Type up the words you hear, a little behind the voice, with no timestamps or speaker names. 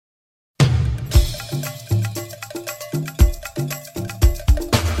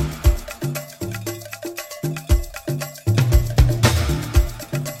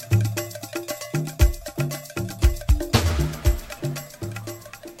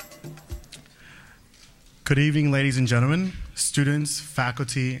Good evening, ladies and gentlemen, students,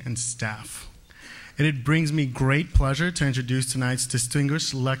 faculty, and staff. It brings me great pleasure to introduce tonight's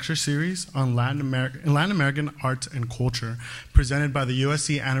distinguished lecture series on Latin American art and culture, presented by the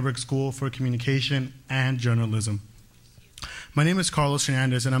USC Annenberg School for Communication and Journalism. My name is Carlos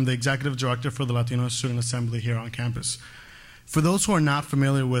Hernandez, and I'm the Executive Director for the Latino Student Assembly here on campus. For those who are not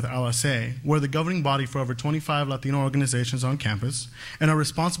familiar with LSA, we're the governing body for over 25 Latino organizations on campus and are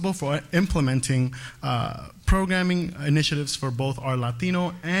responsible for implementing programming initiatives for both our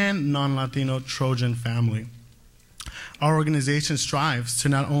Latino and non-Latino Trojan family. Our organization strives to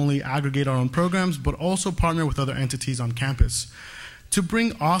not only aggregate our own programs, but also partner with other entities on campus to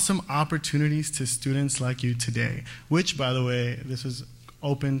bring awesome opportunities to students like you today, which, by the way, this is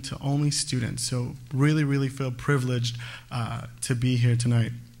open to only students, so really feel privileged to be here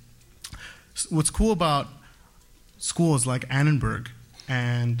tonight. What's cool about schools like Annenberg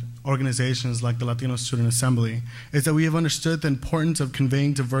and organizations like the Latino Student Assembly is that we have understood the importance of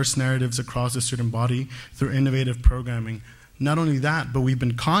conveying diverse narratives across the student body through innovative programming. Not only that, but we've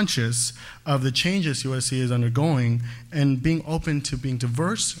been conscious of the changes USC is undergoing and being open to being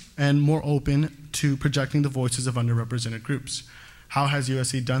diverse and more open to projecting the voices of underrepresented groups. How has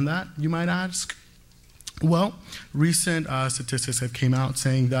USC done that, you might ask? Well, recent statistics have came out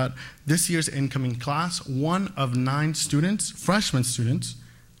saying that this year's incoming class, 1 of 9 students, freshman students,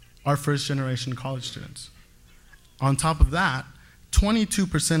 are first-generation college students. On top of that,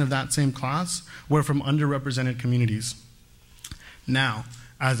 22% of that same class were from underrepresented communities. Now,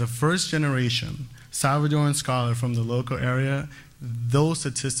 as a first-generation Salvadoran scholar from the local area, those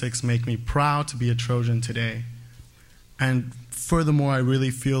statistics make me proud to be a Trojan today. And furthermore, I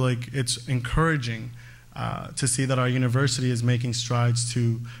really feel like it's encouraging to see that our university is making strides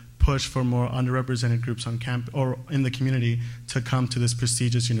to push for more underrepresented groups on campus or in the community to come to this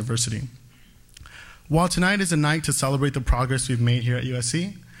prestigious university. While tonight is a night to celebrate the progress we've made here at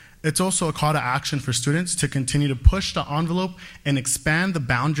USC, it's also a call to action for students to continue to push the envelope and expand the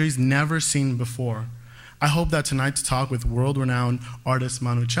boundaries never seen before. I hope that tonight's talk with world-renowned artist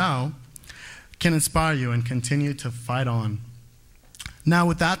Manu Chao can inspire you and continue to fight on. Now,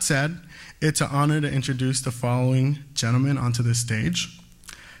 with that said, it's an honor to introduce the following gentlemen onto this stage.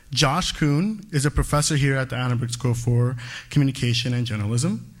 Josh Kuhn is a professor here at the Annenberg School for Communication and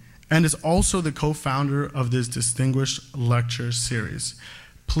Journalism and is also the co-founder of this distinguished lecture series.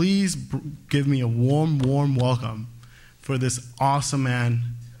 Please give me a warm welcome for this awesome man,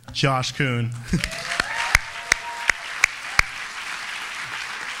 Josh Kuhn.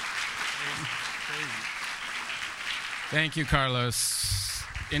 Thank you, Carlos.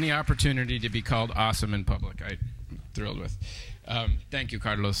 Any opportunity to be called awesome in public, I'm thrilled with. Thank you,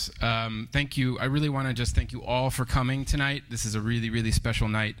 Carlos. Thank you. I really want to just thank you all for coming tonight. This is a really special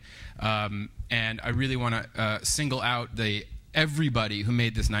night. And I really want to single out everybody who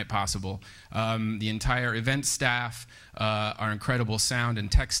made this night possible. The entire event staff, our incredible sound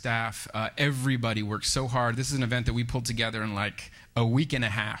and tech staff, everybody worked so hard. This is an event that we pulled together in like a week and a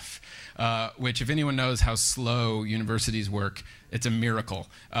half. Which, if anyone knows how slow universities work, it's a miracle.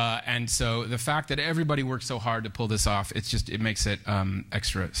 And so the fact that everybody worked so hard to pull this off, it makes it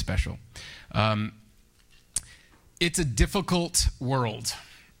extra special. It's a difficult world.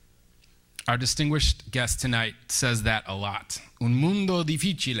 Our distinguished guest tonight says that a lot. Un mundo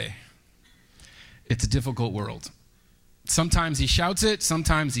difficile. It's a difficult world. Sometimes he shouts it,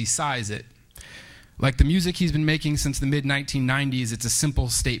 sometimes he sighs it. Like the music he's been making since the mid-1990s, it's a simple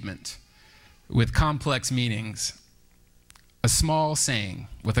statement with complex meanings, a small saying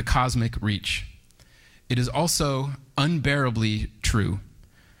with a cosmic reach. It is also unbearably true.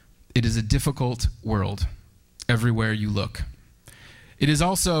 It is a difficult world everywhere you look. It is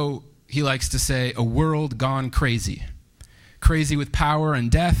also, he likes to say, a world gone crazy. Crazy with power and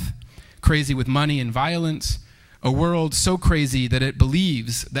death, crazy with money and violence, a world so crazy that it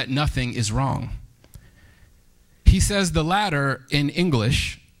believes that nothing is wrong. He says the latter in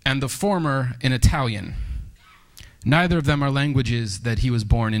English and the former in Italian. Neither of them are languages that he was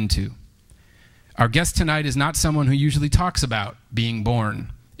born into. Our guest tonight is not someone who usually talks about being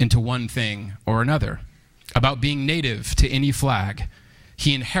born into one thing or another, about being native to any flag.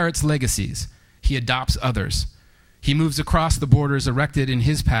 He inherits legacies. He adopts others. He moves across the borders erected in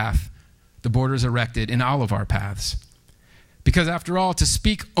his path, the borders erected in all of our paths. Because after all, to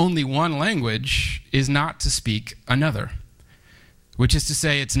speak only one language is not to speak another, which is to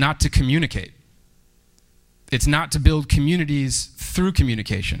say it's not to communicate. It's not to build communities through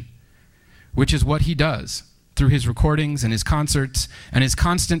communication, which is what he does through his recordings and his concerts and his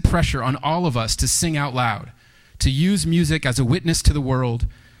constant pressure on all of us to sing out loud, to use music as a witness to the world,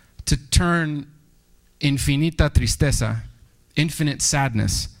 to turn infinita tristeza, infinite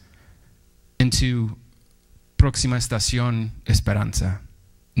sadness, into Próxima Estación, Esperanza.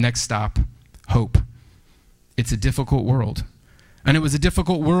 Next stop, hope. It's a difficult world. And it was a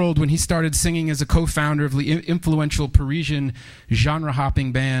difficult world when he started singing as a co-founder of the influential Parisian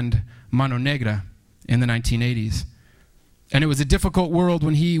genre-hopping band Mano Negra in the 1980s. And it was a difficult world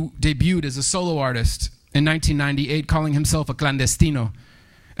when he debuted as a solo artist in 1998, calling himself a clandestino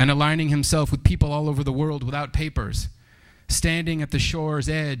and aligning himself with people all over the world without papers, standing at the shore's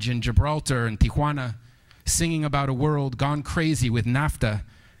edge in Gibraltar and Tijuana, singing about a world gone crazy with NAFTA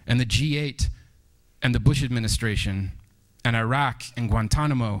and the G8 and the Bush administration and Iraq and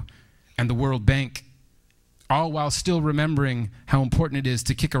Guantanamo and the World Bank, all while still remembering how important it is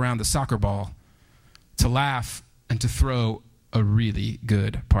to kick around the soccer ball, to laugh, and to throw a really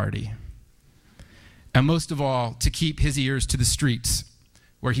good party. And most of all, to keep his ears to the streets,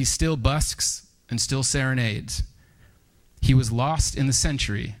 where he still busks and still serenades. He was lost in the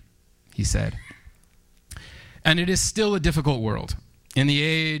century, he said. And it is still a difficult world. In the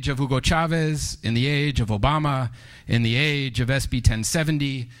age of Hugo Chavez, in the age of Obama, in the age of SB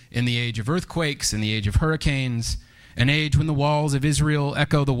 1070, in the age of earthquakes, in the age of hurricanes, an age when the walls of Israel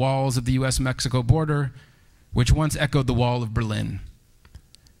echo the walls of the US-Mexico border, which once echoed the wall of Berlin.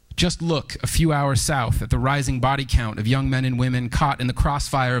 Just look a few hours south at the rising body count of young men and women caught in the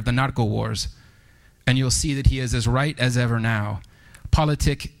crossfire of the narco wars, and you'll see that he is as right as ever now.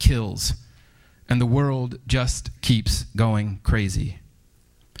 Politic kills, and the world just keeps going crazy.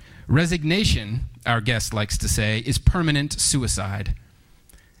 Resignation, our guest likes to say, is permanent suicide.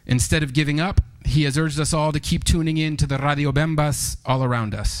 Instead of giving up, he has urged us all to keep tuning in to the radio bembas all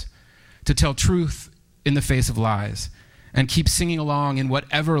around us, to tell truth in the face of lies, and keep singing along in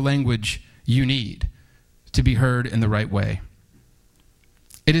whatever language you need to be heard in the right way.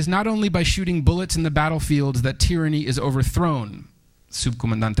 It is not only by shooting bullets in the battlefields that tyranny is overthrown,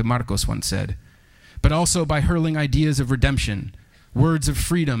 Subcomandante Marcos once said, but also by hurling ideas of redemption, words of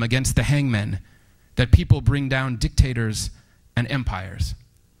freedom against the hangmen, that people bring down dictators and empires.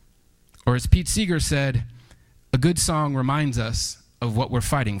 Or as Pete Seeger said, a good song reminds us of what we're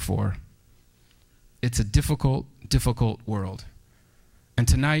fighting for. It's a difficult, difficult world. And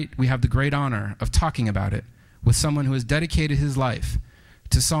tonight we have the great honor of talking about it with someone who has dedicated his life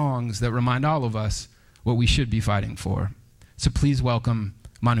to songs that remind all of us what we should be fighting for. So please welcome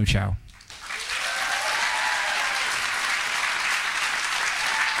Manu Chao.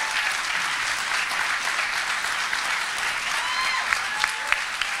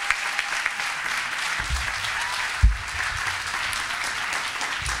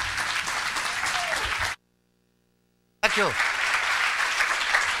 Thank you.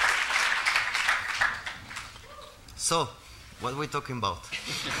 So, what are we talking about?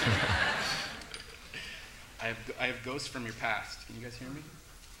 I have ghosts from your past. Can you guys hear me?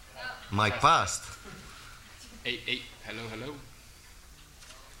 My past? Hello, hello.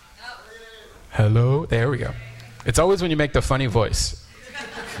 Hello, there we go. It's always when you make the funny voice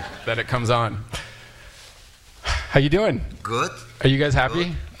that it comes on. How you doing? Good. Are you guys happy?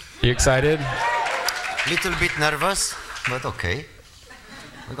 Good. Are you excited? Little bit nervous, but okay.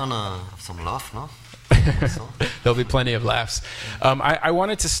 We're gonna have some laugh, no? So. There'll be plenty of laughs. I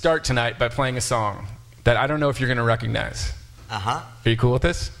wanted to start tonight by playing a song that I don't know if you're going to recognize. Uh-huh. Are you cool with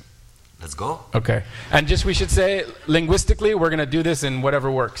this? Let's go. Okay. And just we should say, linguistically, we're going to do this in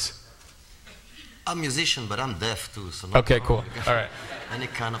whatever works. I'm a musician, but I'm deaf too. So okay, cool. All right. Any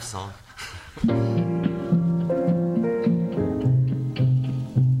kind of song.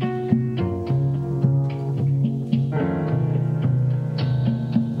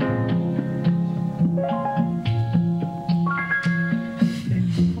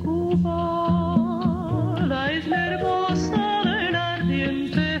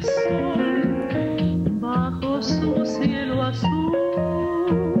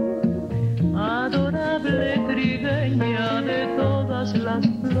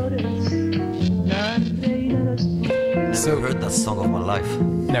 So, Never heard that song of my life.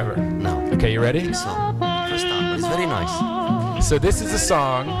 Never? No. Okay, you ready? So, first time, but it's very nice. So this is a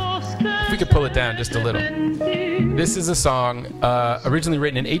song, if we could pull it down just a little. This is a song originally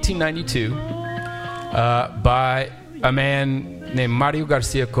written in 1892 by a man named Mario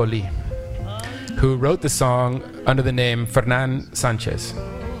Garcia Colli, who wrote the song under the name Fernan Sanchez.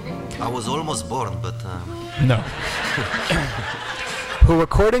 I was almost born, but... No. Who,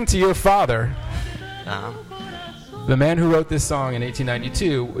 according to your father, the man who wrote this song in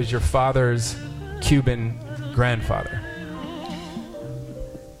 1892 was your father's Cuban grandfather.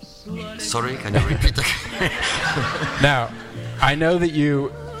 Sorry, can you repeat again? Now, I know that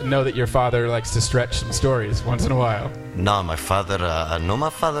you know that your father likes to stretch some stories once in a while. No, my father, I know my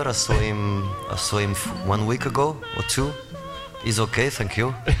father. I saw him 1 week ago or 2. He's okay, thank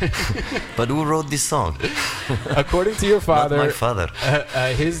you. But who wrote this song? According to your father, not my father.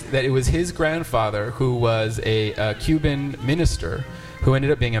 That it was his grandfather who was a Cuban minister who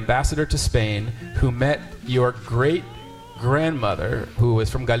ended up being ambassador to Spain, who met your great-grandmother, who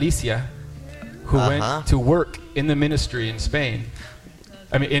was from Galicia, who went to work in the ministry in Spain.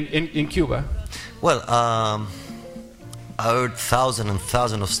 I mean, in Cuba. Well, I heard thousands and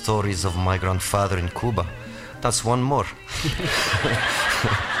thousands of stories of my grandfather in Cuba. That's one more.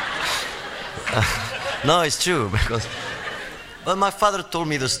 No, it's true, because well, my father told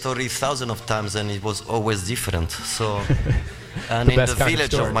me the story thousands of times, and it was always different. So, and in the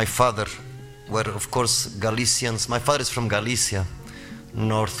village of my father, where of course Galicians, my father is from Galicia,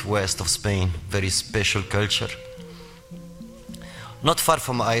 northwest of Spain, very special culture. Not far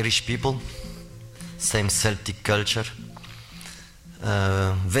from Irish people, same Celtic culture.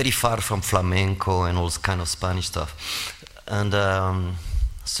 Very far from flamenco and all kind of Spanish stuff. And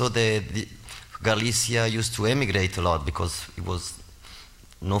so the Galicia used to emigrate a lot because it was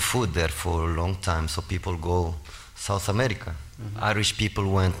no food there for a long time, so people go South America. Irish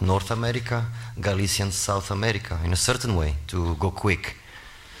people went North America, Galicians South America, in a certain way, to go quick.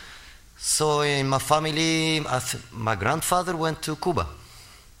 So in my family, my grandfather went to Cuba.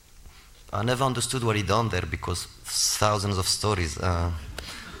 I never understood what he done there because thousands of stories.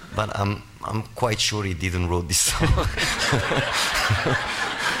 But I'm quite sure he didn't wrote this song.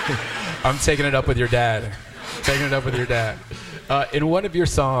 I'm taking it up with your dad. Taking it up with your dad. In one of your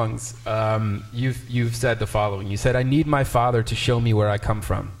songs, you've said the following. You said, "I need my father to show me where I come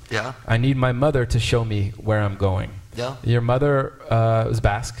from. Yeah. I need my mother to show me where I'm going." Yeah. Your mother was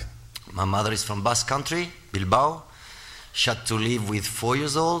Basque? My mother is from Basque Country, Bilbao. She had to leave with 4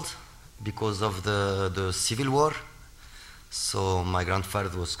 years old because of the civil war. So my grandfather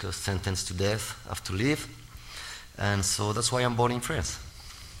was sentenced to death, have to leave. And so that's why I'm born in France.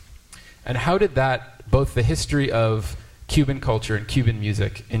 And how did that, both the history of Cuban culture and Cuban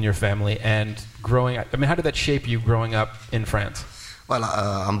music in your family and growing up, I mean, how did that shape you growing up in France? Well,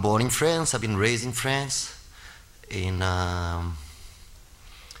 I'm born in France. I've been raised in France, in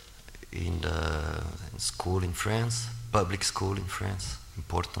school in France, public school in France,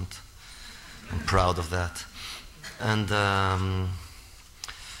 important. I'm proud of that. And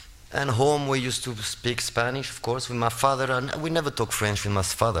home we used to speak Spanish, of course, with my father, and we never talk French with my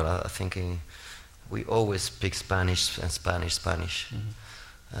father. I think we always speak Spanish and Spanish.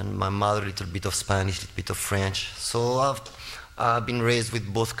 And my mother, a little bit of Spanish, a little bit of French. So I've been raised with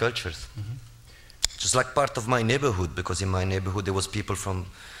both cultures. Just like part of my neighborhood, because in my neighborhood there was people from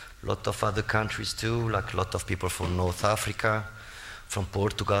a lot of other countries too, like a lot of people from North Africa, from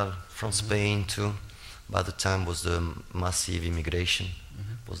Portugal, from Spain too. By the time was the massive immigration,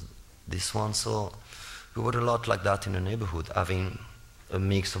 was this one. So we were a lot like that in the neighborhood, having a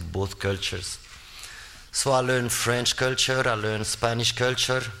mix of both cultures. So I learned French culture, I learned Spanish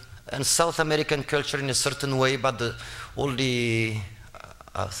culture, and South American culture in a certain way, but all the,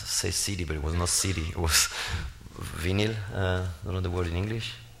 I say CD, but it was not CD, it was vinyl, I don't know the word in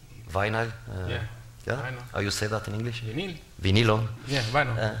English, vinyl. Yeah. Yeah? How you say that in English? Vinyl. Vinilo. Yeah,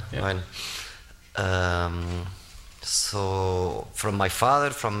 vinyl. Yeah. Vinyl. So from my father,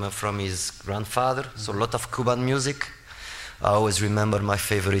 from his grandfather, so a lot of Cuban music. I always remember my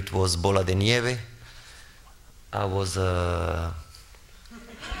favorite was Bola de Nieve. I was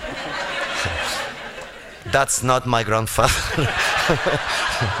that's not my grandfather.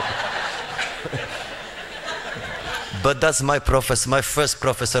 But that's my professor, my first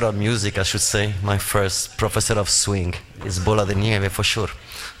professor of music, I should say. My first professor of swing is Bola de Nieve for sure.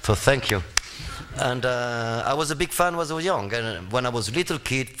 So thank you. And I was a big fan when I was young. And when I was a little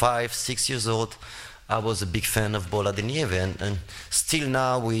kid, 5, 6 years old, I was a big fan of Bola de Nieve. And still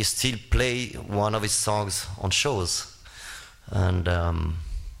now, we still play one of his songs on shows. And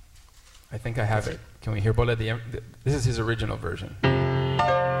I think I have it. Can we hear Bola de Nieve? This is his original version.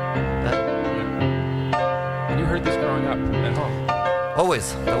 And you heard this growing up at home?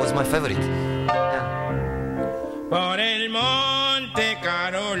 Always. That was my favorite. Yeah. Por el monte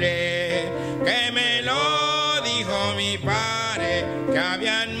Carole, que me lo dijo mi padre, que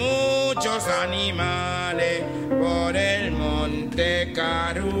habían muchos animales por el monte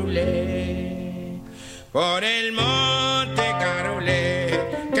Carole. Por el monte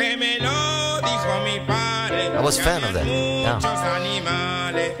Carole, que me lo dijo mi padre, I was a fan of that. muchos Yeah.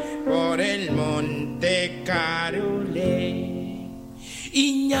 animales por el monte Carole.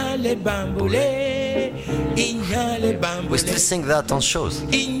 Iñale bambule, We still sing that on shows.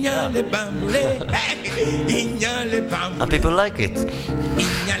 And people like it.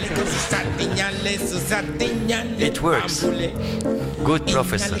 It works. Good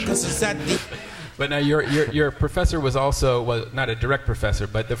professor. But now your professor was also, well, not a direct professor,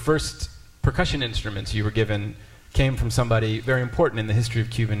 but the first percussion instruments you were given came from somebody very important in the history of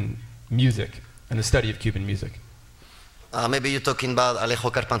Cuban music and the study of Cuban music. Maybe you're talking about Alejo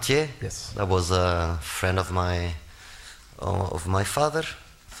Carpentier? Yes. That was a friend of my father.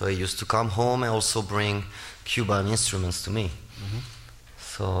 So he used to come home and also bring Cuban instruments to me. Mm-hmm.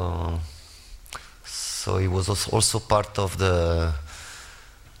 So he was also part of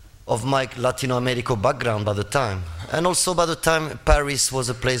my Latino America background by the time. And also by the time Paris was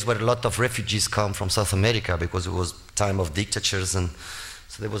a place where a lot of refugees come from South America because it was time of dictatures. And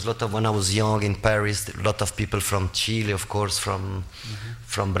so there was a lot of, when I was young in Paris, a lot of people from Chile, of course, from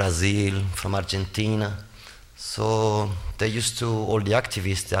Brazil, from Argentina. So they used to, all the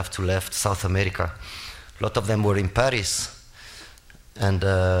activists, they have to left South America. A lot of them were in Paris. And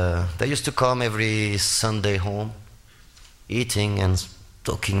they used to come every Sunday home, eating and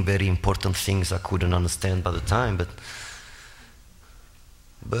talking very important things I couldn't understand by the time,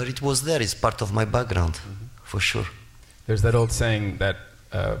 but it was there. It's part of my background, for sure. There's that old saying that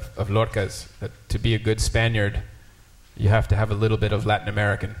of Lorca's, that to be a good Spaniard, you have to have a little bit of Latin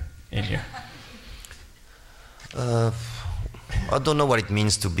American in you. I don't know what it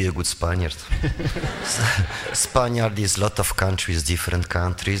means to be a good Spaniard. Spaniard is a lot of countries, different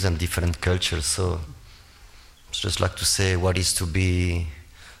countries and different cultures, so it's just like to say what is to be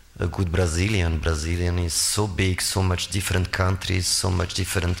a good Brazilian. Brazilian is so big, so much different countries, so much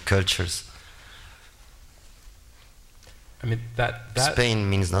different cultures. I mean, that Spain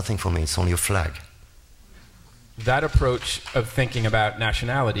means nothing for me, it's only a flag. That approach of thinking about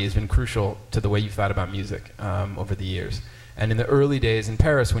nationality has been crucial to the way you've thought about music over the years. And in the early days in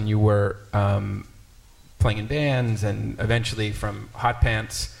Paris, when you were playing in bands and eventually from Hot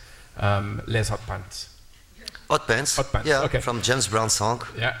Pants, Les Hot Pants. Hot Pants? Hot Pants, yeah, okay. From James Brown's song.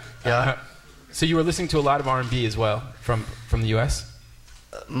 Yeah. Yeah. So you were listening to a lot of R&B as well from the US?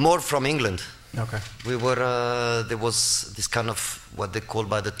 More from England. Okay. We were, there was this kind of, what they called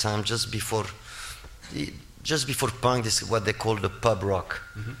by the time, just before punk, this what they called the pub rock.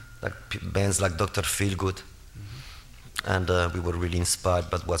 Mm-hmm. Like bands like Dr. Feelgood. And we were really inspired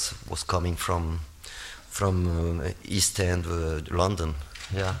by what was coming from East End, London.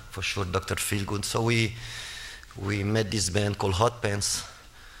 Yeah, for sure, Dr. Feelgood. So we made this band called Hot Pants.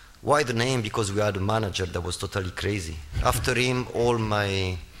 Why the name? Because we had a manager that was totally crazy. After him, all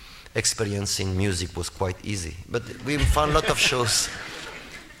my experience in music was quite easy. But we found a lot of shows,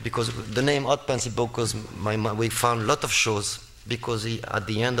 because the name Hot Pants, because we found a lot of shows, because at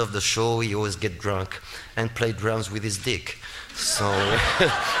the end of the show, he always get drunk and play drums with his dick. So,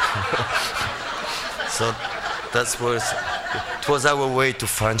 so it was our way to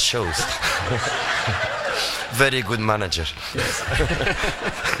find shows. Very good manager. Yes.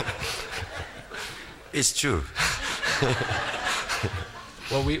 It's true.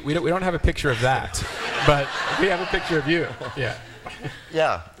 Well, we don't have a picture of that, but we have a picture of you. Yeah.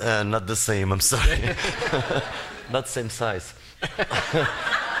 Yeah, not the same, I'm sorry. Not same size.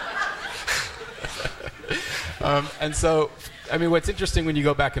 And so, I mean, what's interesting when you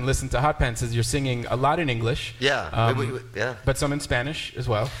go back and listen to Hot Pants is you're singing a lot in English. Yeah, yeah. But some in Spanish as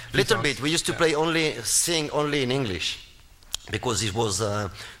well. Little bit. We used to sing only in English, because it was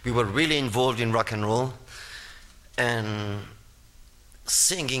we were really involved in rock and roll, and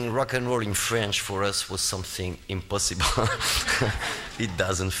singing rock and roll in French for us was something impossible. It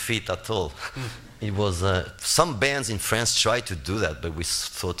doesn't fit at all. It was some bands in France tried to do that, but we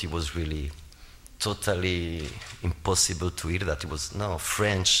thought it was really totally impossible to hear that. It was, no,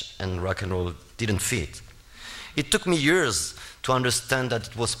 French and rock and roll didn't fit. It took me years to understand that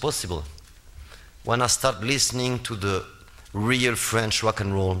it was possible. When I started listening to the real French rock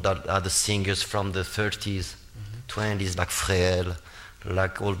and roll, that are the singers from the 30s, 20s, like Freel,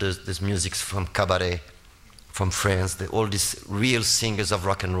 like all this music from Cabaret, from France, all these real singers of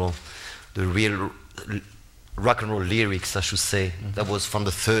rock and roll, the real rock and roll lyrics, I should say, that was from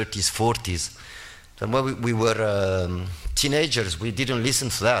the 30s, 40s. And when we were teenagers, we didn't listen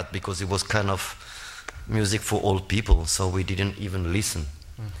to that because it was kind of music for old people, so we didn't even listen.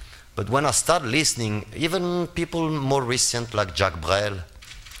 But when I started listening, even people more recent like Jacques Brel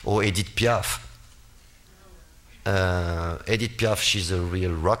or Edith Piaf, Edith Piaf, she's a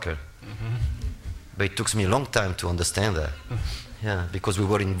real rocker. But it took me a long time to understand that. Yeah, because we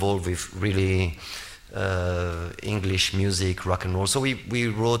were involved with really English music, rock and roll. So we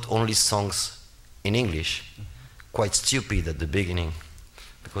wrote only songs in English, quite stupid at the beginning,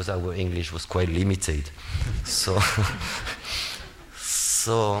 because our English was quite limited. So,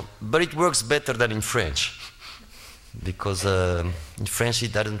 but it works better than in French, because in French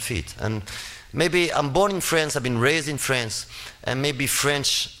it doesn't fit. And maybe I'm born in France, I've been raised in France, and maybe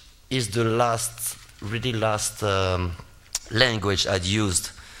French is the really last language I'd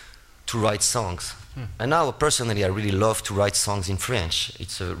used to write songs. And now, personally, I really love to write songs in French.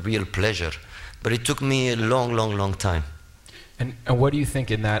 It's a real pleasure. But it took me a long, long, long time. And what do you think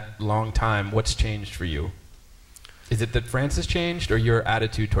in that long time, what's changed for you? Is it that France has changed, or your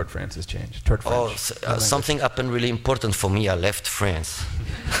attitude toward France has changed? Toward French? Something happened really important for me. I left France.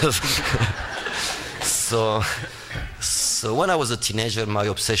 So when I was a teenager, my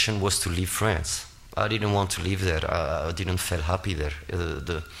obsession was to leave France. I didn't want to live there. I didn't feel happy there.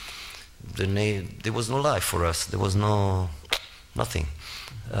 There was no life for us. There was nothing.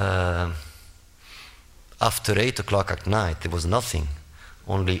 After 8 o'clock at night, there was nothing.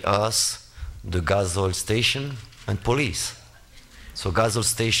 Only us, the gas oil station, and police. So gas oil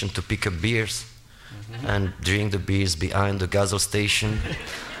station to pick up beers, and drink the beers behind the gas oil station,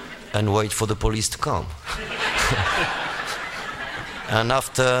 and wait for the police to come. And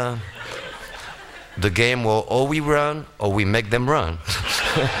after the game, well, or we run, or we make them run.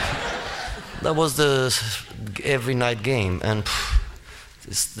 That was the every night game, and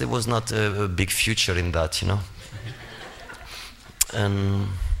there was not a big future in that, you know. And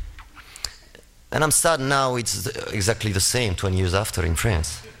I'm sad now. It's exactly the same 20 years after in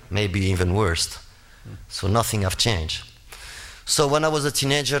France, maybe even worse. So nothing have changed. So when I was a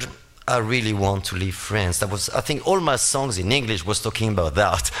teenager, I really want to leave France. I think all my songs in English was talking about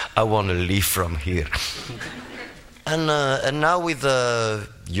that. I want to leave from here. And now with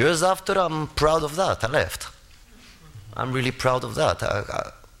years after, I'm proud of that. I left. I'm really proud of that.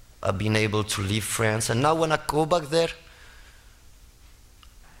 I've been able to leave France. And now when I go back there,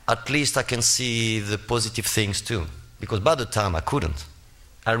 at least I can see the positive things too. Because by the time I couldn't.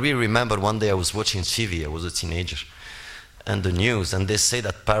 I really remember one day I was watching TV. I was a teenager. And the news, and they say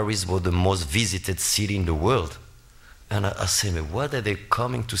that Paris was the most visited city in the world. And I said, what are they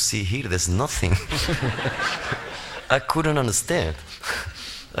coming to see here? There's nothing. I couldn't understand.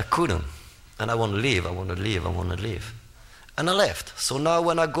 I couldn't. And I want to leave, I want to leave, I want to leave. And I left. So now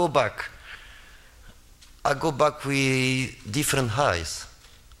when I go back with different highs.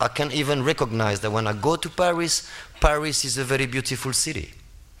 I can even recognize that when I go to Paris, Paris is a very beautiful city.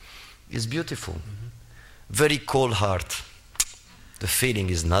 It's beautiful. Very cold heart. The feeling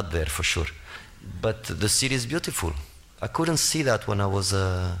is not there for sure. But the city is beautiful. I couldn't see that when I was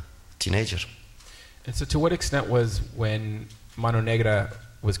a teenager. And so to what extent was when Mano Negra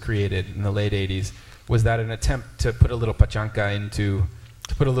was created in the late 80s, was that an attempt to put a little pachanka into,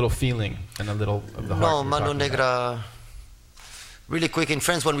 to put a little feeling and a little of the heart? No, Mano Negra, really quick, in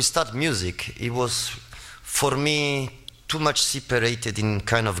France when we start music, it was, for me, too much separated in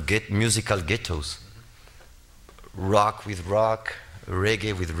kind of musical ghettos. Rock with rock,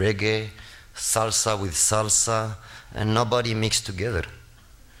 reggae with reggae, salsa with salsa, and nobody mixed together.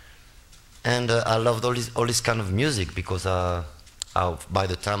 And I loved all this kind of music because by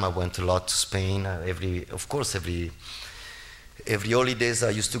the time I went a lot to Spain, every holidays I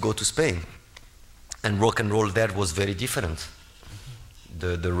used to go to Spain. And rock and roll there was very different.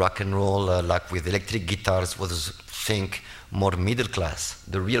 The rock and roll, like with electric guitars, was, think, more middle class.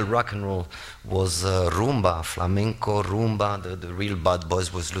 The real rock and roll was rumba, flamenco, rumba. The real bad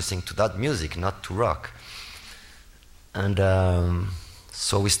boys was listening to that music, not to rock. And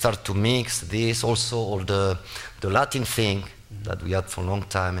so we start to mix this, also all the Latin thing that we had for a long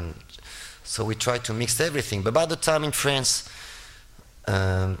time. And so we tried to mix everything. But by the time in France,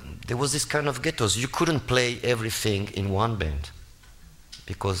 there was this kind of ghettos. You couldn't play everything in one band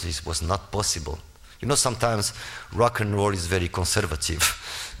because it was not possible. You know, sometimes rock and roll is very conservative.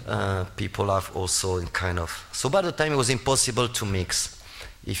 People have also in kind of... So by the time it was impossible to mix.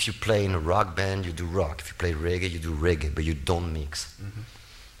 If you play in a rock band, you do rock. If you play reggae, you do reggae, but you don't mix.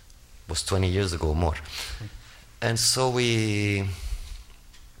 It was 20 years ago or more. And so the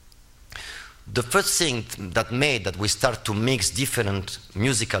first thing that made that we start to mix different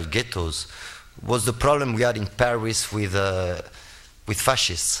musical ghettos was the problem we had in Paris with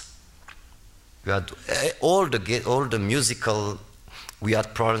fascists. We had all the musical, we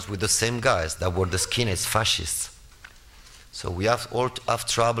had problems with the same guys that were the skinheads, fascists. So we have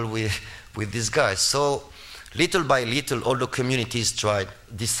trouble with these guys. So little by little, all the communities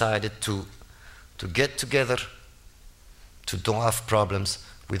decided to get together, to don't have problems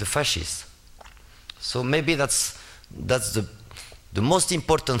with the fascists. So maybe that's The most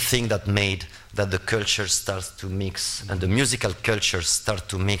important thing that made that the culture starts to mix and the musical culture start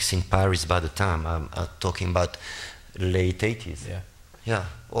to mix in Paris by the time, I'm talking about late 80s. Yeah. Yeah,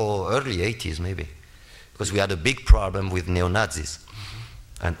 or early 80s maybe. Because we had a big problem with neo-Nazis.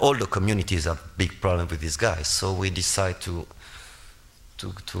 And all the communities have big problem with these guys. So we decide to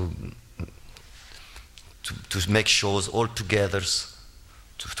make shows all together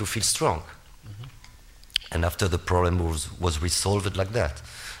to feel strong. And after the problem was resolved like that.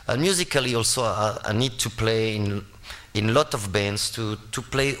 And musically also, I need to play in a lot of bands to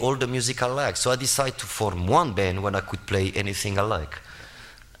play all the music I like. So I decided to form one band when I could play anything I like.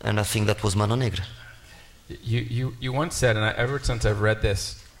 And I think that was Mano Negra. You once said, and ever since I've read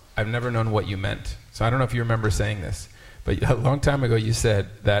this, I've never known what you meant. So I don't know if you remember saying this, but a long time ago you said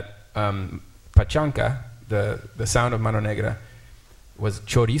that pachanka, the sound of Mano Negra, was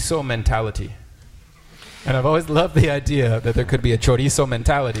chorizo mentality. And I've always loved the idea that there could be a chorizo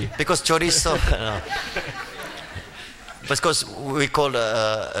mentality. Because chorizo, because we call,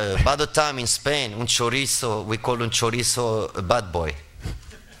 by the time in Spain, un chorizo, we call un chorizo a bad boy.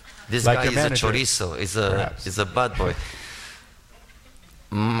 This like guy is manager, a chorizo, is a bad boy.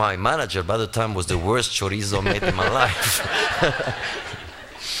 My manager by the time was the worst chorizo made in my life.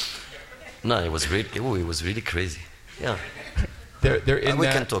 No, it was really crazy. Yeah. We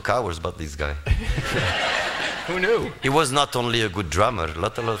can talk hours about this guy. Who knew? He was not only a good drummer, a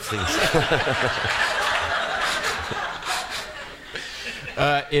lot of things.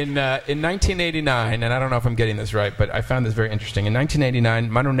 In 1989, and I don't know if I'm getting this right, but I found this very interesting. In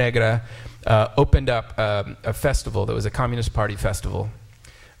 1989, Mano Negra opened up a festival that was a Communist Party festival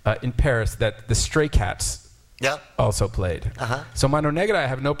in Paris that the Stray Cats also played. So Mano Negra I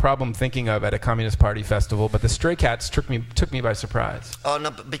have no problem thinking of at a Communist Party festival, but the Stray Cats took me by surprise. Oh no,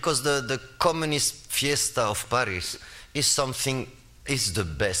 because the Communist Fiesta of Paris is the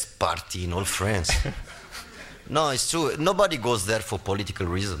best party in all France. No, it's true. Nobody goes there for political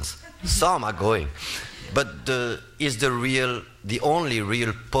reasons. Some are going, but it's the only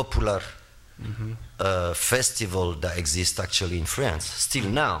real popular festival that exists actually in France. Still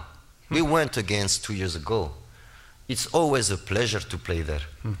now, we went against 2 years ago. It's always a pleasure to play there.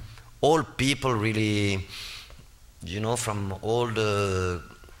 All people really, from all the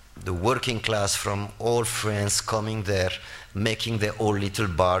working class, from all France coming there, making their own little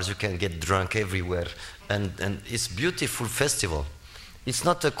bars. You can get drunk everywhere, and it's beautiful festival. It's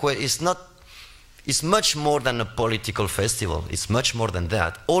not It's much more than a political festival. It's much more than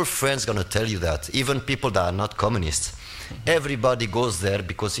that. All France gonna tell you that. Even people that are not communists. Everybody goes there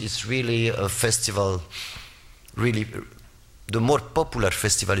because it's really a festival. Really, the more popular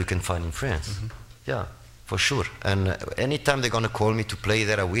festival you can find in France. Yeah, for sure. And anytime they're gonna call me to play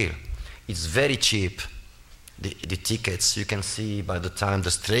there, I will. It's very cheap. The tickets you can see by the time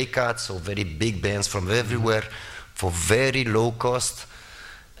the Stray Cats or very big bands from everywhere for very low cost,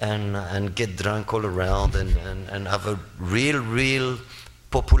 and get drunk all around and have a real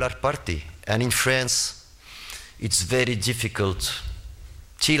popular party. And in France, it's very difficult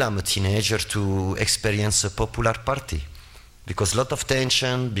till I'm a teenager to experience a popular party, because a lot of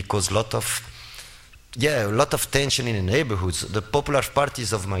tension, because a lot of tension in the neighborhoods. The popular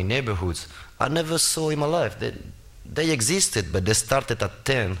parties of my neighborhoods I never saw in my life. They existed, but they started at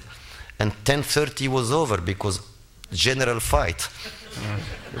 10, and 10:30 was over because general fight.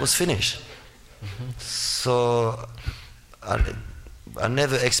 It was finished. So I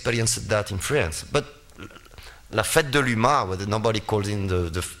never experienced that in France. But La Fête de l'Humain, where nobody calls in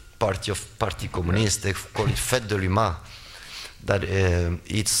the Parti Communiste, they call it Fête de l'Humain. That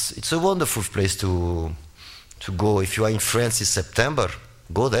it's a wonderful place to go. If you are in France in September,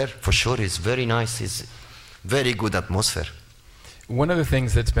 go there for sure. It's very nice. It's very good atmosphere. One of the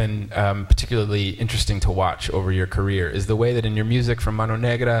things that's been particularly interesting to watch over your career is the way that in your music, from Mano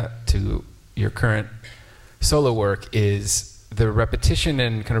Negra to your current solo work, is the repetition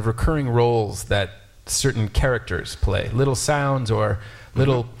and kind of recurring roles that certain characters play, little sounds or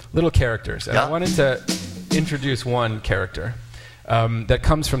little characters. And I wanted to introduce one character that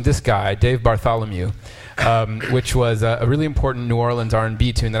comes from this guy, Dave Bartholomew, which was a really important New Orleans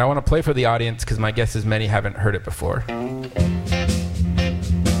R&B tune that I want to play for the audience because my guess is many haven't heard it before.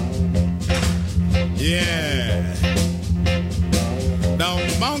 Yeah.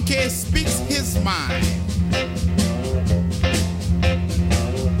 The monkey speaks his mind.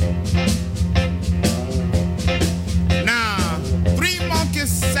 Now, 3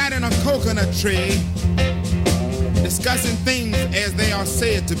 monkeys sat in a coconut tree, discussing things as they are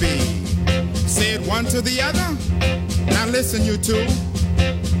said to be. Said one to the other, now listen you two,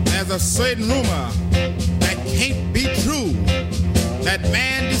 there's a certain rumor that can't be true. that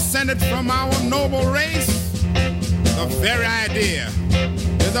man descended from our noble race, the very idea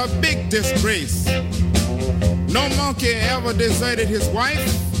is a big disgrace. No monkey ever deserted his wife,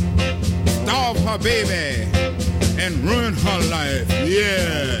 starved her baby, and ruined her life.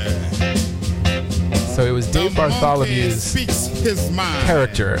 Yeah. So it was Dave Bartholomew's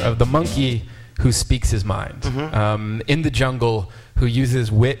character of the monkey who speaks his mind, in the jungle, who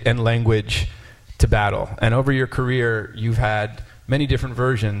uses wit and language to battle. And over your career, you've had many different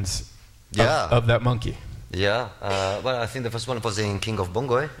versions of that monkey. Yeah. Well, I think the first one was in King of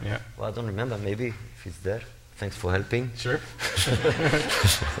Bongo. Yeah. Well, I don't remember. Maybe if it's there. Thanks for helping. Sure.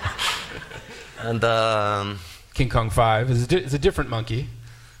 And King Kong 5 is a different monkey.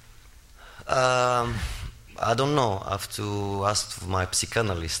 I don't know. I have to ask my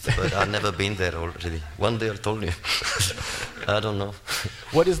psychoanalyst, but I've never been there already. One day I told you. I don't know.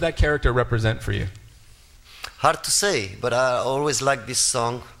 What does that character represent for you? Hard to say, but I always like this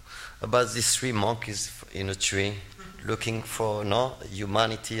song about these three monkeys in a tree looking for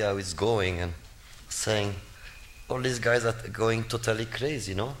humanity, how it's going, and saying all these guys are going totally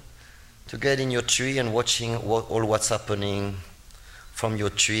crazy, to get in your tree and watching all what's happening from your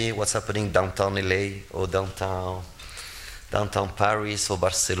tree, what's happening downtown LA or downtown Paris or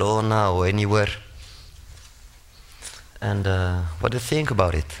Barcelona or anywhere. And what do you think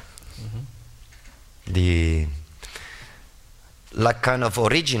about it? The like kind of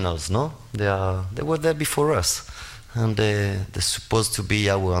originals, no? They were there before us, and they're supposed to be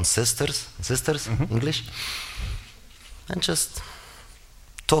our ancestors, English, and just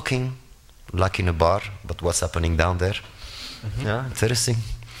talking like in a bar about what's happening down there. Yeah, interesting.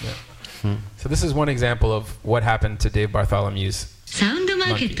 Yeah. So this is one example of what happened to Dave Bartholomew's サウンドマ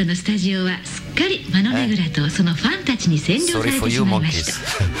ーケットのスタジオはすっかりマノネグラとそのファンたちに占領されてしまいました。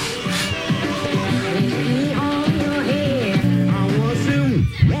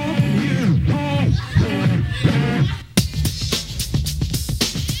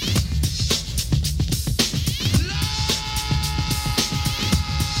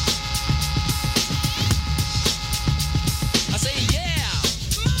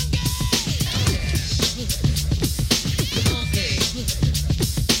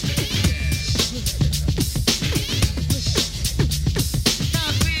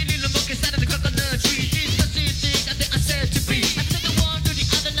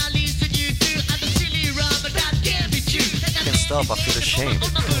I feel ashamed.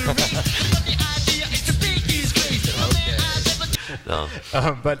 No.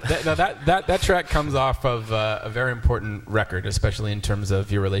 But that track comes off of a very important record, especially in terms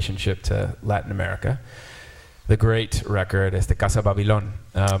of your relationship to Latin America. The great record is the Casa Babylon,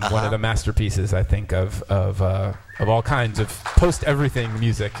 one of the masterpieces, I think, of all kinds of post-everything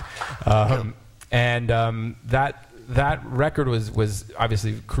music. And that record was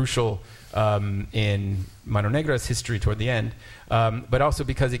obviously crucial in Mano Negra's history toward the end, but also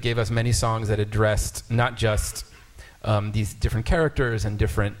because it gave us many songs that addressed not just these different characters and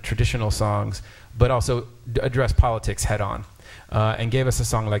different traditional songs, but also addressed politics head on, and gave us a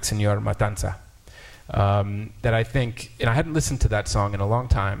song like Señor Matanza, that I think, and I hadn't listened to that song in a long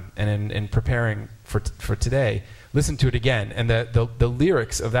time, and in preparing for today, listened to it again, and the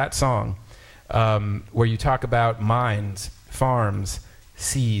lyrics of that song, where you talk about mines, farms,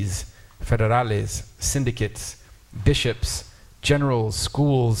 seas, federales, syndicates, bishops, generals,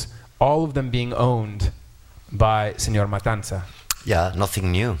 schools, all of them being owned by Señor Matanza. Yeah,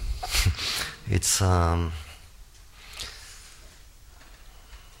 nothing new. It's all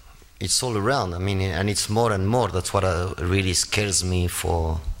around. I mean, and it's more and more. That's what really scares me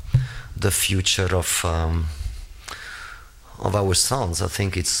for the future of our sounds. I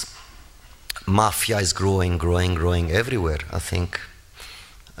think it's mafia is growing everywhere. I think.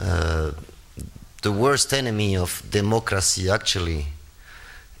 The worst enemy of democracy actually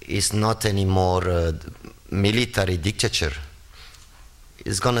is not anymore military dictature.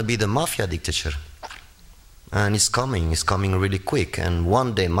 It's going to be the mafia dictature. And it's coming really quick. And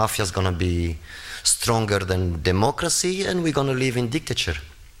one day mafia is going to be stronger than democracy, and we're going to live in dictature.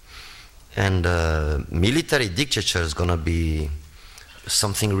 And military dictature is going to be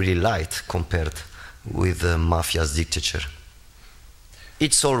something really light compared with mafia's dictature.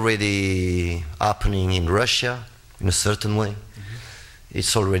 It's already happening in Russia in a certain way.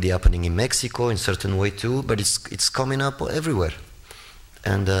 It's already happening in Mexico in a certain way too, but it's coming up everywhere.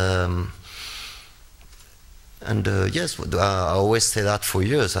 And yes, I always say that for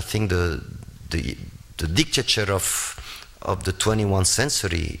years. I think the dictature of the 21st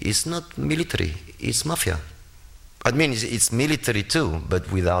century is not military, it's mafia. I mean, it's military too,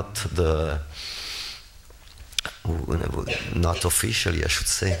 but without not officially, I should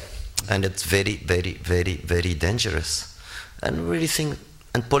say. And it's very, very, very, very dangerous. And really think,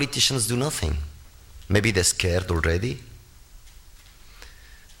 and politicians do nothing. Maybe they're scared already.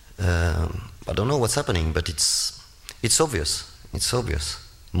 I don't know what's happening, but it's obvious. It's obvious.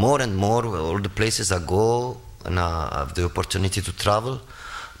 More and more, all the places I go and I have the opportunity to travel,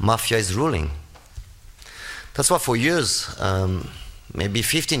 mafia is ruling. That's why for years, maybe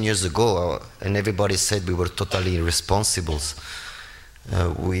 15 years ago, and everybody said we were totally irresponsible.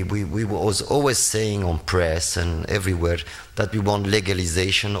 We were always saying on press and everywhere that we want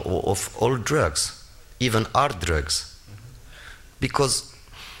legalization of all drugs, even hard drugs, because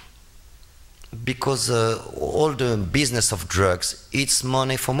all the business of drugs, it's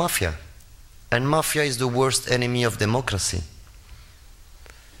money for mafia, and mafia is the worst enemy of democracy.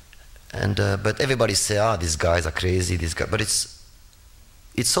 And but everybody say, these guys are crazy, but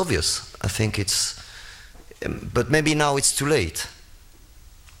it's obvious. I think it's, but maybe now it's too late.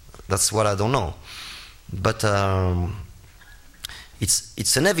 That's what I don't know. But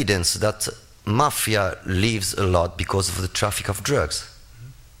it's an evidence that mafia lives a lot because of the traffic of drugs.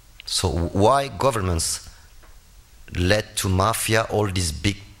 So why governments let to mafia all this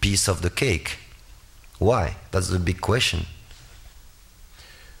big piece of the cake? Why? That's the big question.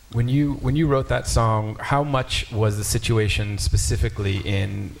 When you wrote that song, how much was the situation specifically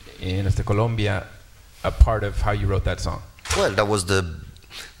in Colombia a part of how you wrote that song? Well, that was the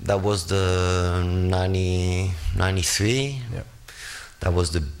 93. Yep. That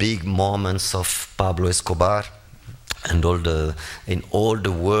was the big moments of Pablo Escobar, and in all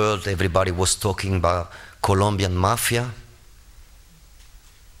the world, everybody was talking about Colombian mafia.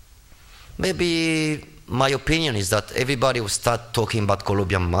 Maybe my opinion is that everybody will start talking about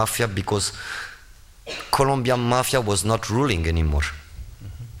Colombian mafia because Colombian mafia was not ruling anymore.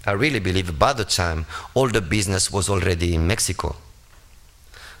 I really believe by the time all the business was already in Mexico.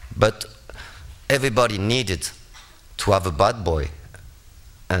 But everybody needed to have a bad boy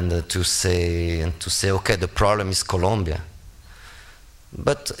and to say, okay, the problem is Colombia.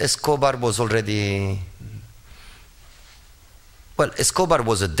 But Escobar was already, well, Escobar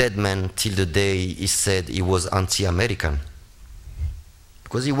was a dead man till the day he said he was anti-American.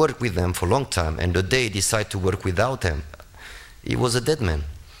 Because he worked with them for a long time, and the day he decided to work without them, he was a dead man.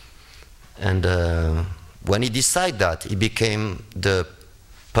 And when he decided that, he became the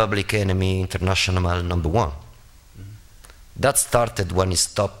public enemy international #1. That started when he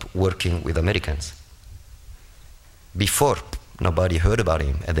stopped working with Americans. Before, nobody heard about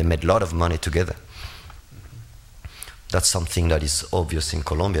him, and they made a lot of money together. That's something that is obvious in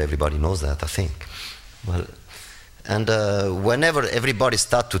Colombia. Everybody knows that, I think. Well, and whenever everybody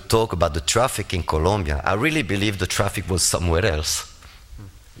started to talk about the traffic in Colombia, I really believe the traffic was somewhere else.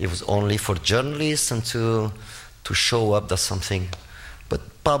 It was only for journalists and to show up that something. But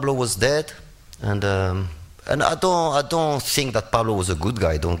Pablo was dead, and I don't think that Pablo was a good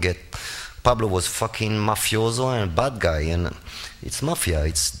guy. Pablo was fucking mafioso and a bad guy, and it's mafia.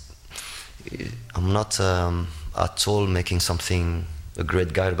 I'm not at all making something a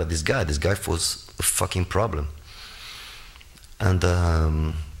great guy about this guy. This guy was a fucking problem. And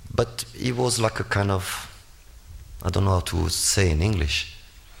but he was like a kind of, I don't know how to say in English.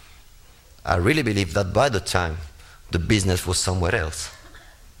 I really believe that by the time the business was somewhere else.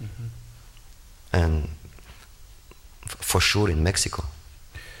 And for sure in Mexico.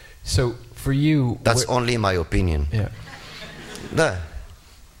 So for you, that's only my opinion. Yeah. Yeah.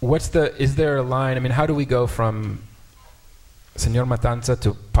 Is there a line? I mean, how do we go from Señor Matanza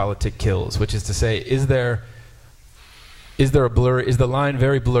to politic kills? Which is to say, is the line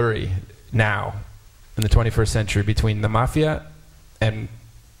very blurry now in the 21st century between the mafia and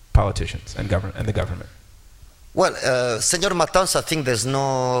politicians and the government? Well, Señor Matanza, I think there's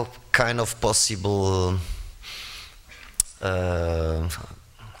no kind of possible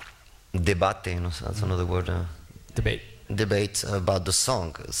debate, that's another word. Debate about the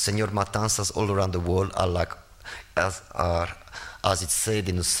song. Señor Matanzas all around the world are like, as it's said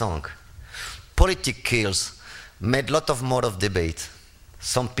in the song. Politic kills made a lot of more of debate.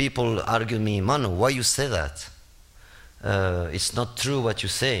 Some people argue me, Manu, why you say that? It's not true what you're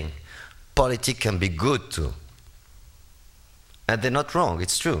saying. Politics can be good too. And they're not wrong,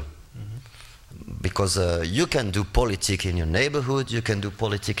 it's true. Because you can do politics in your neighborhood, you can do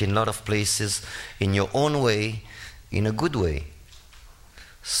politics in a lot of places, in your own way, in a good way.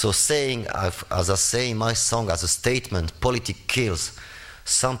 So saying, as I say in my song, as a statement, politics kills,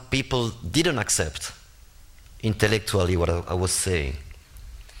 some people didn't accept intellectually what I was saying.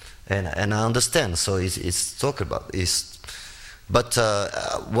 And I understand, so it's talked about. But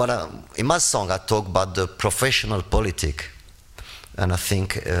in my song I talk about the professional politic, and I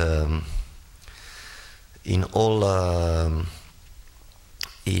think in all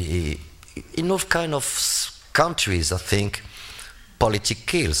kind of countries, I think politics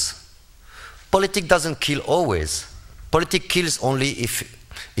kills. Politics doesn't kill always. Politics kills only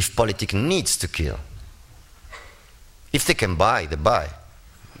if politics needs to kill. If they can buy, they buy.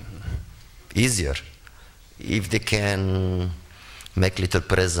 Easier. If they can make little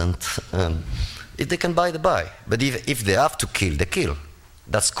present, if they can buy, they buy. But if they have to kill, they kill.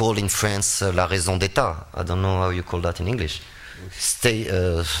 That's called in France la raison d'État. I don't know how you call that in English.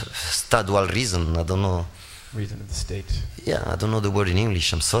 Stadual reason, I don't know. Reason of the state. Yeah, I don't know the word in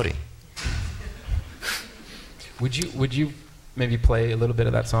English, I'm sorry. Would you maybe play a little bit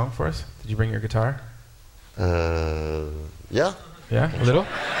of that song for us? Did you bring your guitar? Yeah. Yeah, a little?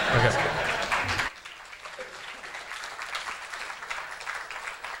 Okay.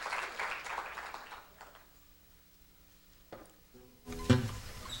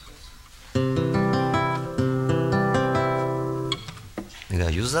 Maybe I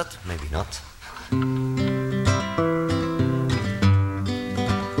use that, maybe not.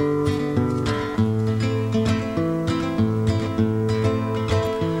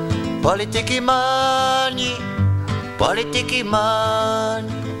 Politiki mani, politiki mani,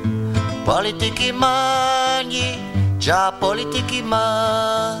 politiki mani, già politiki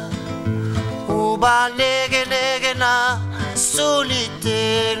mani. Uba nege nege na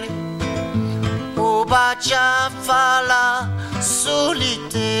sulitele, uba già fala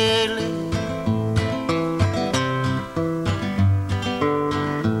sulitele.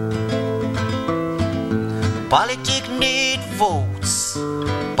 Politics need votes.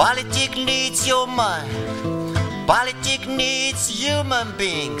 Politics needs your mind. Politics needs human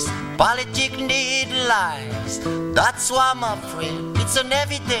beings. Politics need lives. That's why, my friend, it's an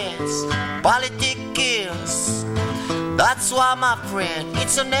evidence. Politics kills. That's why, my friend,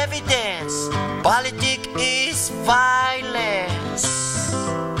 it's an evidence. Politics is violence.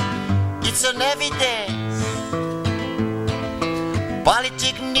 It's an evidence.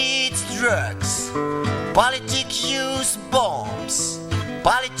 Politics needs drugs. Politics use bombs.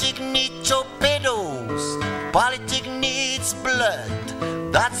 Politics needs torpedoes. Politics needs blood.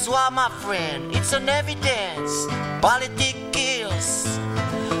 That's why, my friend, it's an evidence. Politics kills.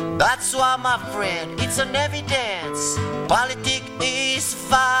 That's why, my friend, it's an evidence. Politics is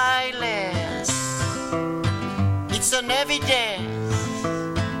violence. It's an evidence.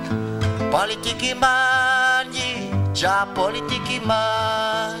 Politiki mani, già politiki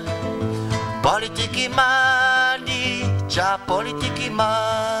mani. Politiki mani, già politiki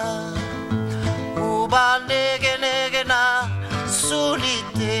mani. Uba nege nege na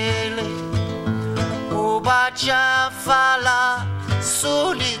sulitele. Uba già fala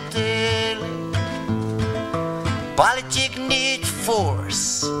sulitele. Politics need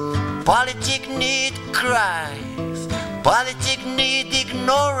force. Politics need crimes. Politics need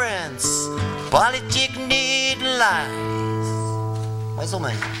ignorance. Politics need lies. Mais ou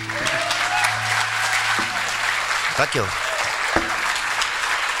menos. Thank you.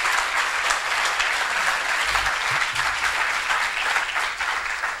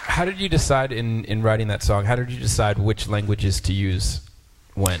 How did you decide in writing that song, how did you decide which languages to use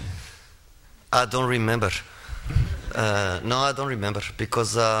when? I don't remember. No, I don't remember,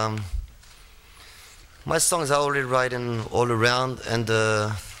 because my songs are already written all around, and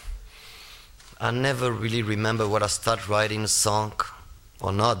I never really remember what I start writing a song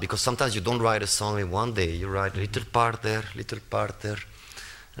or not, because sometimes you don't write a song in one day. You write a little part there,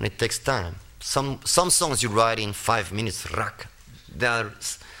 and it takes time. Some songs you write in 5 minutes, rack. They are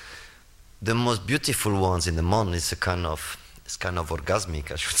the most beautiful ones in the moment. It's kind of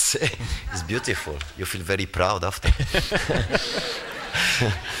orgasmic, I should say. It's beautiful. You feel very proud after.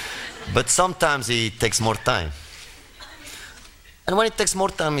 But sometimes it takes more time. And when it takes more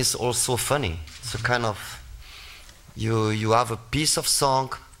time, it's also funny. It's a kind of, you have a piece of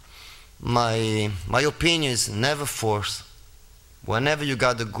song. My opinion is never forced. Whenever you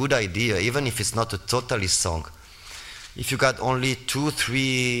got a good idea, even if it's not a totally song, if you got only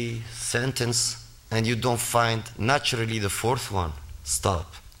 2-3 sentences and you don't find naturally the fourth one,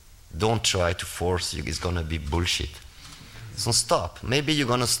 stop. Don't try to force you, it's gonna be bullshit. So stop. Maybe you're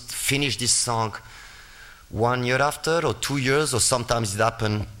gonna finish this song 1 year after, or 2 years, or sometimes it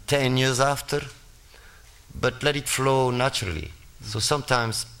happens 10 years after, but let it flow naturally. So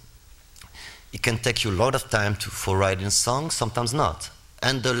sometimes it can take you a lot of time for writing songs, sometimes not.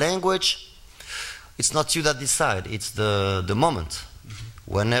 And the language, it's not you that decide, it's the moment.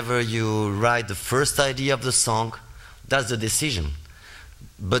 Whenever you write the first idea of the song, That's the decision.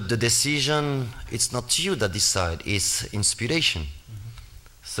 But the decision, it's not you that decide, it's inspiration.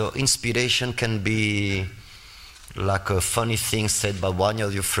 So inspiration can be like a funny thing said by one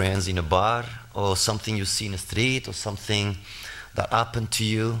of your friends in a bar, or something you see in the street, or something that happened to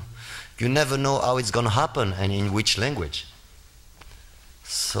you. You never know how it's going to happen and in which language.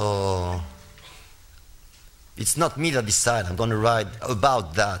 So it's not me that decide I'm going to write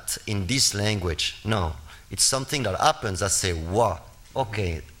about that in this language. No, it's something that happens. I say, wow,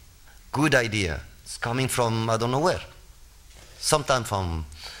 okay, good idea. It's coming from I don't know where. Sometimes from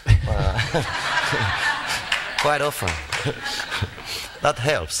quite often. That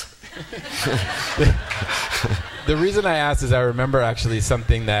helps. The reason I asked is I remember actually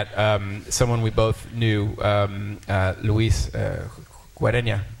something that someone we both knew, Luis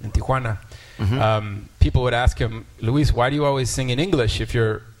Guareña in Tijuana. People would ask him, Luis, why do you always sing in English if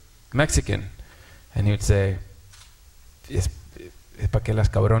you're Mexican? And he would say, es para que las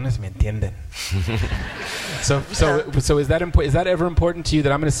cabrones me entienden. So is that ever important to you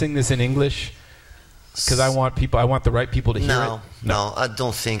that I'm going to sing this in English? Because I want the right people to hear it? No, I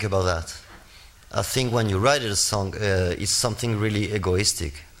don't think about that. I think when you write a song, it's something really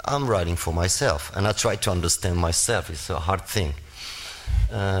egoistic. I'm writing for myself, and I try to understand myself. It's a hard thing.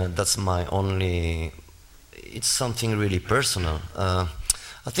 That's my only... It's something really personal. I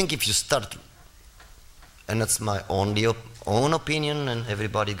think if you start... And that's my only own opinion, and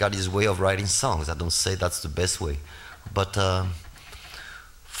everybody got his way of writing songs. I don't say that's the best way. But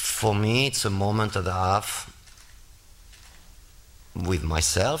for me, it's a moment that I have with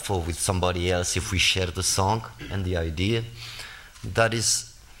myself or with somebody else if we share the song and the idea. That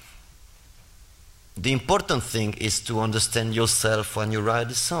is... The important thing is to understand yourself when you write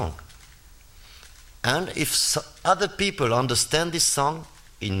a song. And if other people understand this song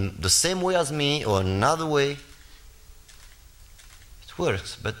in the same way as me or another way, it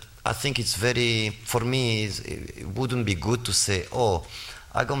works. But I think it's very, for me, it wouldn't be good to say, oh,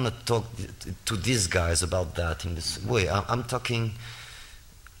 I'm going to talk to these guys about that in this way. I'm talking...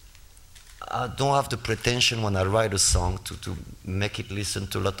 I don't have the pretension when I write a song to make it listen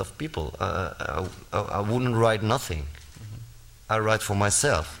to a lot of people. I wouldn't write nothing. I write for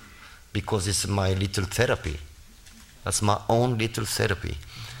myself because it's my little therapy. That's my own little therapy.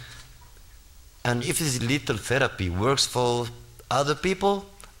 And if this little therapy works for other people,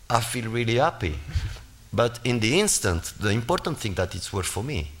 I feel really happy. But in the instant, the important thing that it's worked for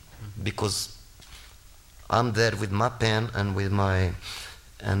me, because I'm there with my pen and with my...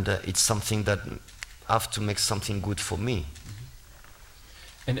 And it's something that I have to make something good for me.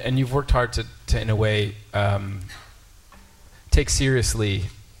 And you've worked hard to in a way, take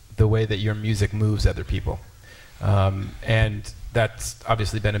seriously the way that your music moves other people. And that's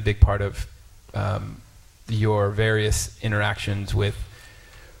obviously been a big part of your various interactions with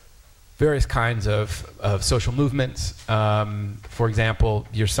various kinds of social movements. For example,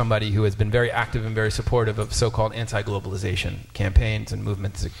 you're somebody who has been very active and very supportive of so-called anti-globalization campaigns and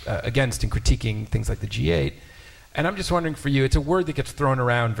movements against and critiquing things like the G8. And I'm just wondering for you, it's a word that gets thrown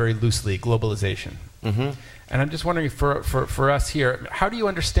around very loosely, globalization. And I'm just wondering for us here, how do you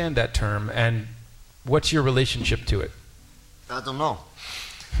understand that term and what's your relationship to it? I don't know.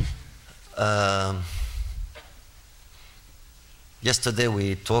 Yesterday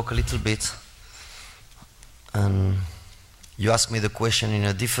we talked a little bit, and you asked me the question in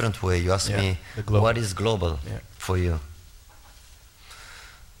a different way. You asked me, what is global for you?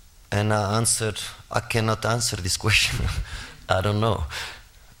 And I answered, I cannot answer this question. I don't know.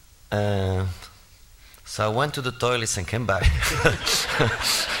 So I went to the toilets and came back.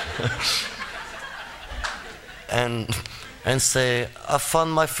 and say, I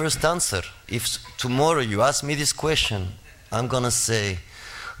found my first answer. If tomorrow you ask me this question, I'm going to say,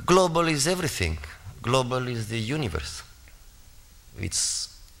 global is everything. Global is the universe.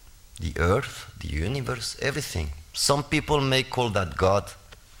 It's the earth, the universe, everything. Some people may call that God.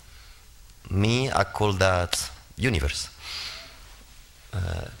 Me, I call that universe.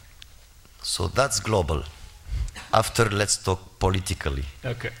 So that's global. After, let's talk politically.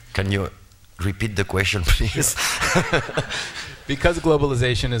 Okay. Can you repeat the question, please? Because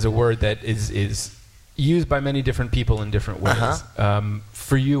globalization is a word that is used by many different people in different ways.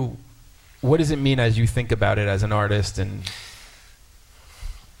 For you, what does it mean as you think about it as an artist? And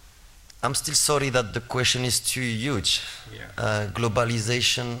I'm still sorry that the question is too huge.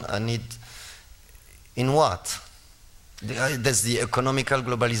 Globalization, I need... In what? There's the economical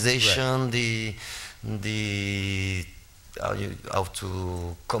globalization, the how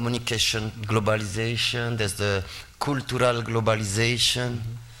to communication globalization, there's the cultural globalization.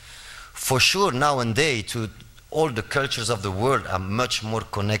 For sure, nowadays, all the cultures of the world are much more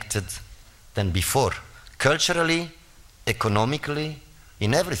connected than before. Culturally, economically,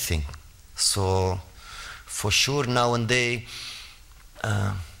 in everything. So, for sure, nowadays,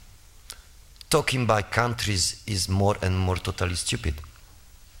 talking by countries is more and more totally stupid.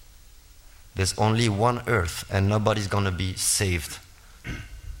 There's only one Earth, and nobody's going to be saved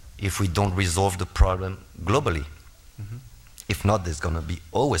if we don't resolve the problem globally. Mm-hmm. If not, there's going to be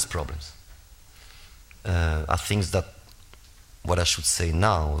always problems. I think that what I should say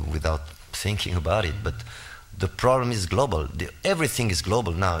now without thinking about it, but the problem is global. Everything is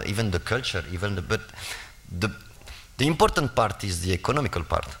global now, even the culture, but the important part is the economical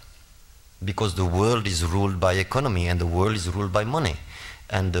part, because the world is ruled by economy and the world is ruled by money,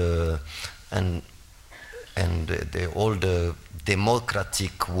 and all the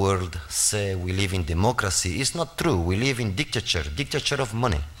democratic world say we live in democracy. It's not true. We live in dictature of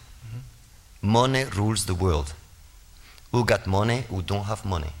money. Mm-hmm. Money rules the world. Who got money, who don't have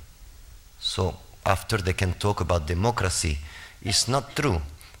money. So after they can talk about democracy, it's not true,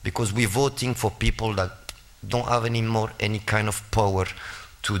 because we're voting for people that don't have anymore any kind of power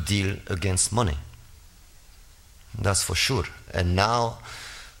to deal against money. That's for sure. And now,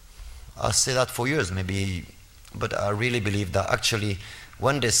 I say that for years maybe, but I really believe that actually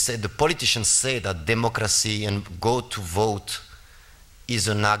when they say, the politicians say that democracy and go to vote is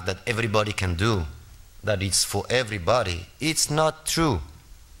an act that everybody can do, that it's for everybody, it's not true.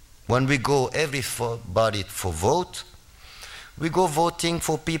 When we go everybody for vote, we go voting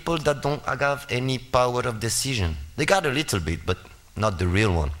for people that don't have any power of decision. They got a little bit, but not the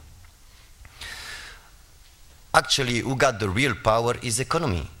real one. Actually, who got the real power is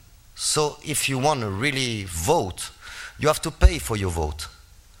economy. So if you want to really vote, you have to pay for your vote.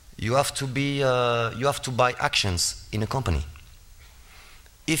 You have to buy actions in a company.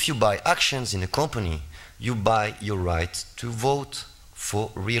 If you buy actions in a company, you buy your right to vote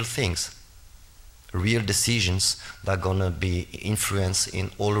for real things, real decisions that are gonna be influenced in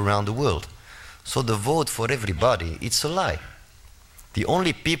all around the world. So the vote for everybody, it's a lie. The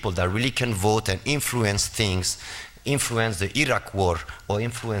only people that really can vote and influence things, influence the Iraq war, or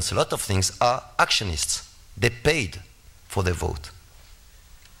influence a lot of things, are actionists. They paid for their vote.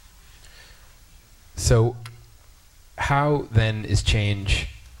 So how then is change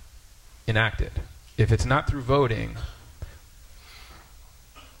enacted? If it's not through voting,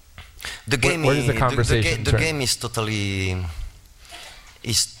 the game where does the conversation the game is totally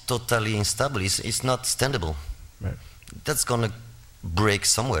unstable. It's not standable. Right. That's gonna break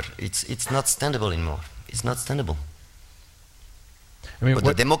somewhere. It's not standable anymore. It's not standable. I mean, but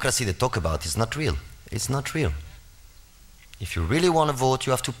the democracy they talk about is not real. It's not real. If you really want to vote,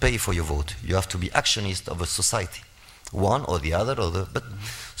 you have to pay for your vote. You have to be actionist of a society, one or the other, but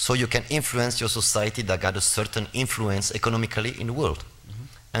so you can influence your society that got a certain influence economically in the world,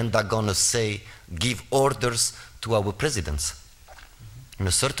 and they're gonna say, give orders to our presidents in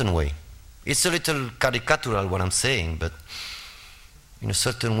a certain way. It's a little caricatural what I'm saying, but in a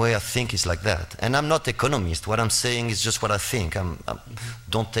certain way I think it's like that. And I'm not economist. What I'm saying is just what I think.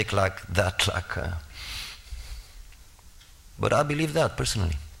 Don't take like that, but I believe that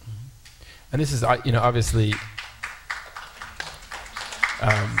personally. And this is, obviously.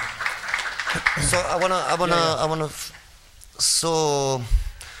 So I wanna. So,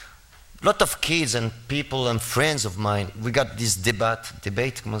 lot of kids and people and friends of mine, we got this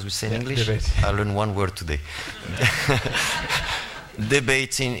debate, as we say in English. Debate. I learned one word today.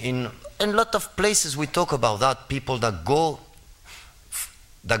 Debate in a lot of places we talk about that, people that go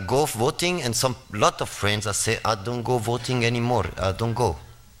voting, and lot of friends that say, I don't go voting anymore, I don't go.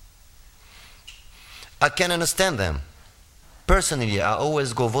 I can understand them. Personally, I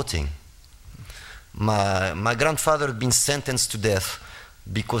always go voting. My grandfather had been sentenced to death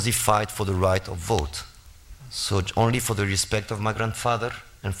because he fought for the right of vote. So only for the respect of my grandfather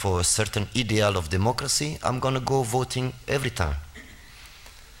and for a certain ideal of democracy, I'm gonna go voting every time.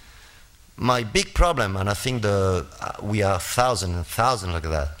 My big problem, and I think we are thousands and thousands like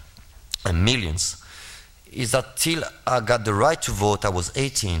that, and millions, is that till I got the right to vote, I was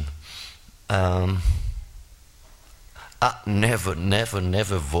 18. I never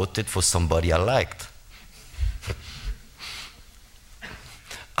voted for somebody I liked.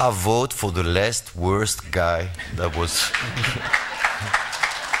 I vote for the last worst guy that was.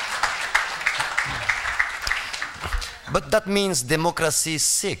 But that means democracy is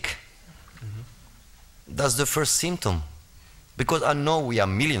sick. That's the first symptom. Because I know we are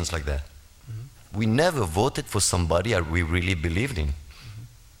millions like that. We never voted for somebody we really believed in.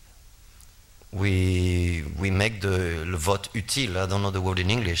 We make le vote utile, I don't know the word in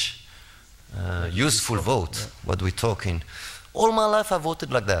English. useful vote, what we're talking. All my life I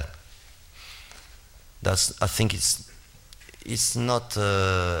voted like that. I think it's not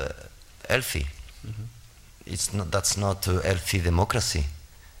healthy. That's not a healthy democracy.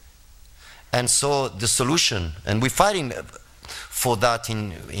 And so the solution, and we're fighting for that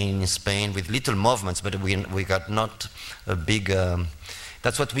in Spain with little movements, but we got not a big,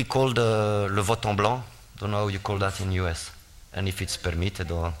 that's what we call le vote en blanc. Don't know how you call that in US, and if it's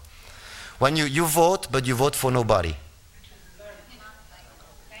permitted or. When you vote, but you vote for nobody.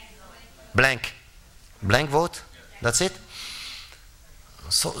 Blank. Blank vote? That's it?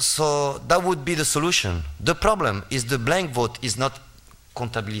 So that would be the solution. The problem is the blank vote is not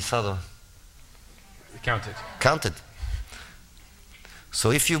contabilizado. Counted. So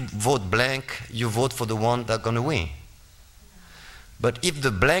if you vote blank, you vote for the one that's going to win. But if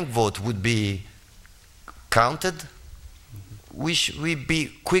the blank vote would be counted, we'd be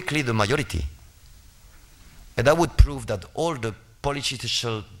quickly the majority. And that would prove that all the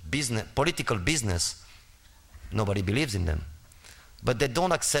political business, nobody believes in them. But they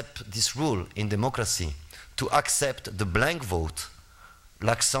don't accept this rule in democracy, to accept the blank vote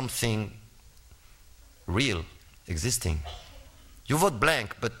like something real, existing. You vote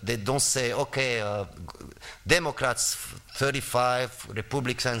blank, but they don't say, okay, Democrats 35,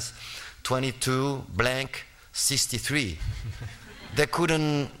 Republicans 22, blank 63.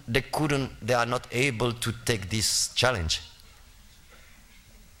 They are not able to take this challenge.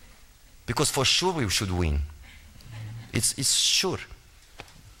 Because for sure we should win. It's sure.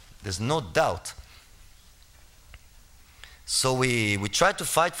 There's no doubt. So we try to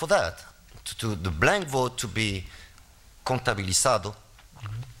fight for that, to the blank vote to be contabilizado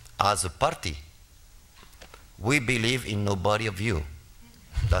as a party. We believe in nobody of you.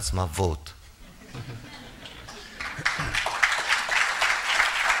 That's my vote.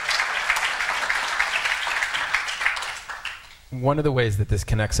 One of the ways that this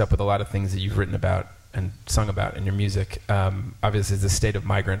connects up with a lot of things that you've written about and sung about in your music, obviously, is the state of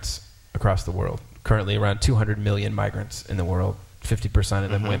migrants across the world. Currently, around 200 million migrants in the world, 50% of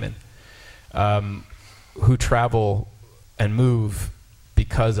them women, who travel and move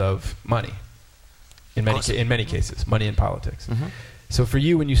because of money. In many cases, money in politics. So for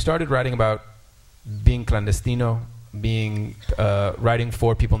you, when you started writing about being clandestino, being writing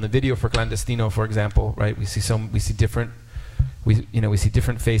for people in the video for Clandestino, for example, right? We see different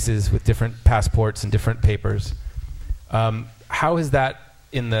faces with different passports and different papers. How is that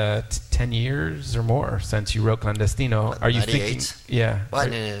in the 10 years or more since you wrote Clandestino? Are you 98? thinking? Yeah. Well,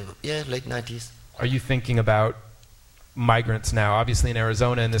 late 90s. Are you thinking about migrants now? Obviously, in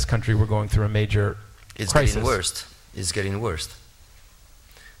Arizona, in this country, we're going through a major crisis. Getting worse. It's getting worse.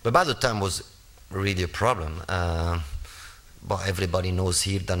 But by the time was really a problem. But everybody knows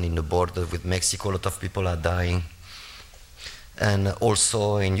here that in the border with Mexico, a lot of people are dying. And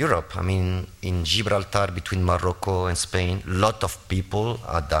also in Europe, I mean, in Gibraltar, between Morocco and Spain, a lot of people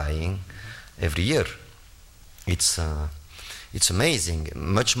are dying every year. It's amazing.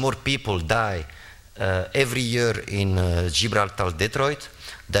 Much more people die every year in Gibraltar, Detroit,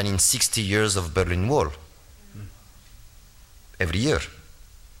 than in 60 years of Berlin Wall. Every year.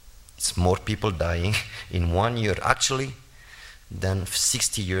 It's more people dying in 1 year, actually, than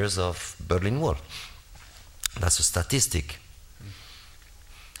 60 years of Berlin Wall. That's a statistic.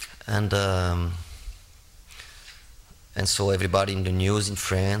 And so everybody in the news in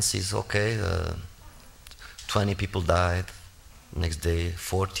France is okay. 20 people died. Next day,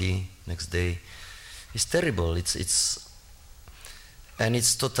 40. Next day, it's terrible. It's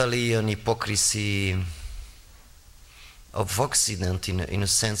totally an hypocrisy of Occident in a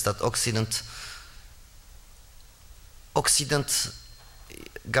sense that Occident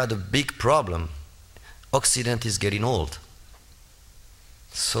got a big problem. Occident is getting old.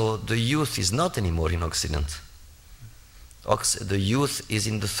 So the youth is not anymore in Occident. The youth is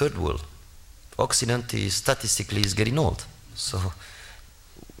in the third world. Occident is statistically getting old. So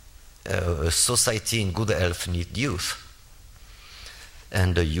a society in good health needs youth.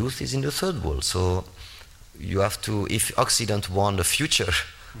 And the youth is in the third world. So you have to, if Occident want the future,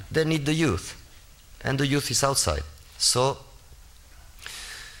 they need the youth. And the youth is outside. So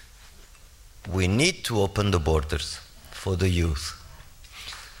we need to open the borders for the youth.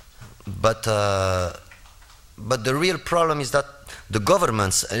 But the real problem is that the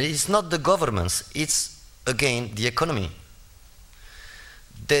governments, and it's not the governments, it's again the economy.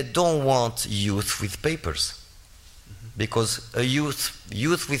 They don't want youth with papers. Because a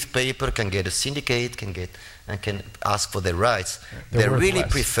youth with paper can get a syndicate, can ask for their rights. They really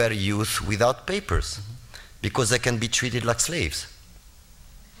prefer youth without papers, because they can be treated like slaves.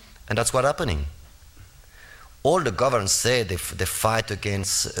 And that's what's happening. All the governments say the fight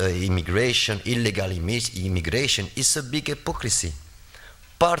against immigration, illegal immigration, is a big hypocrisy.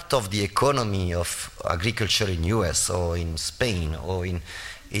 Part of the economy of agriculture in US or in Spain or in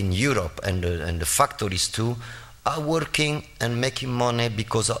Europe and the factories too are working and making money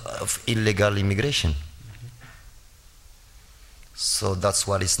because of illegal immigration. So that's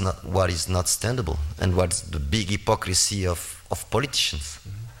what is not standable, and what's the big hypocrisy of politicians,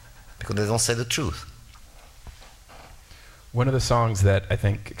 because they don't say the truth. One of the songs that I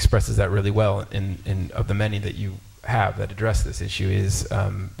think expresses that really well, of the many that you have that address this issue, is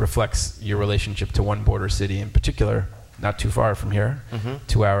reflects your relationship to one border city in particular, not too far from here,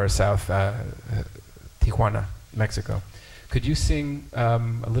 2 hours south, Tijuana, Mexico. Could you sing a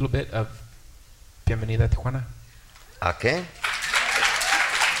little bit of Bienvenida a Tijuana? Okay.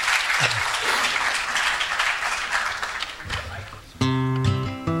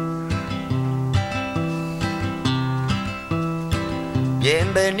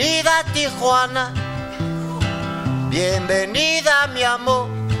 Bienvenida a Tijuana, bienvenida mi amor,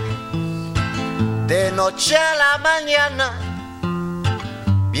 de noche a la mañana,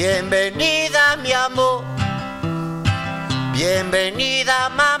 bienvenida mi amor, bienvenida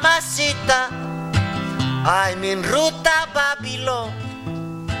mamacita, I'm en ruta a Babilón,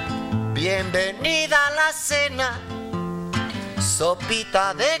 bienvenida a la cena,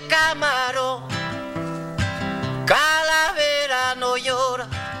 sopita de camarón, calavera no llora,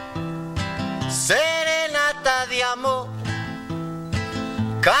 serenata de amor,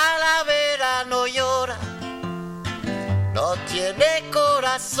 calavera no llora, no tiene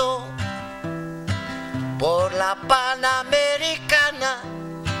corazón, por la Panamericana,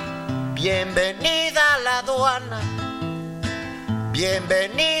 bienvenida a la aduana,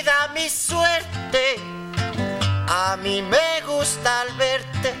 bienvenida a mi suerte, a mí me gusta al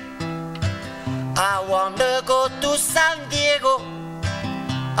verte. I wanna go to San Diego,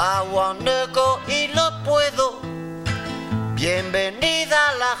 I wanna go y no puedo, bienvenida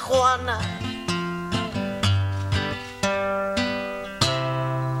a la Juana.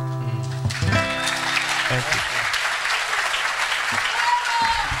 Thank you.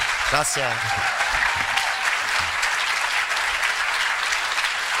 Gracias.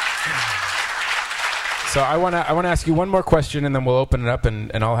 So I want to ask you one more question, and then we'll open it up,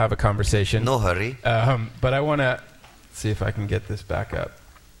 and I'll have a conversation. No hurry. But I want to see if I can get this back up.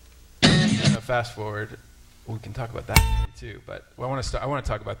 Fast forward. We can talk about that too, but I want to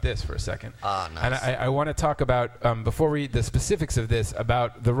talk about this for a second. Ah, nice. And I want to talk about, before we read the specifics of this,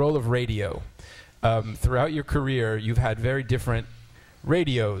 about the role of radio. Throughout your career, you've had very different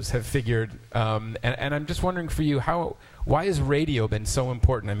radios have figured, and I'm just wondering for you, why has radio been so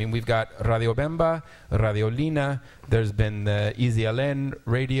important? I mean, we've got Radio Bemba, Radiolina, there's been the Easy Alen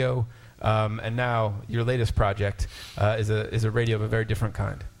radio, and now your latest project is a radio of a very different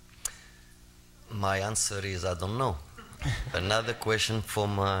kind. My answer is I don't know. Another question for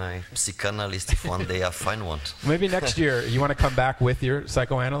my psychoanalyst if one day I find one. Maybe next year you want to come back with your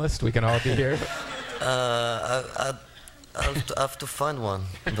psychoanalyst? We can all be here. I'll have to find one.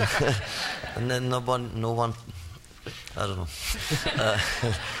 And then no one, I don't know.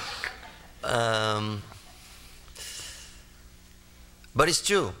 But it's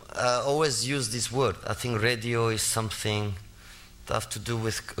true. I always use this word. I think radio is something that has to do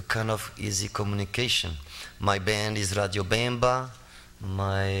with a kind of easy communication. My band is Radio Bemba.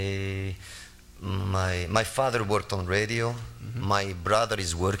 My father worked on radio. My brother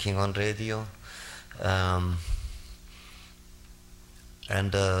is working on radio.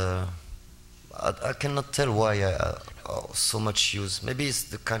 And I cannot tell why I so much use. Maybe it's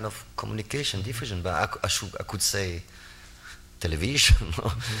the kind of communication, diffusion, but I could say television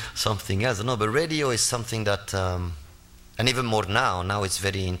or something else. No, but radio is something that, and even more now it's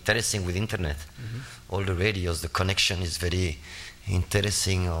very interesting with internet. All the radios, the connection is very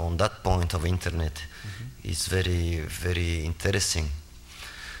interesting on that point of internet. It's very, very interesting.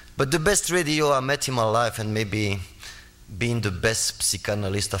 But the best radio I met in my life, and maybe being the best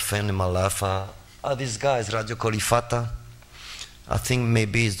psychoanalyst I found in my life, are these guys, Radio Colifata. I think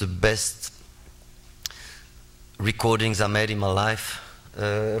maybe it's the best recordings I made in my life.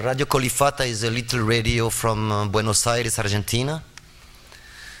 Radio Colifata is a little radio from Buenos Aires, Argentina.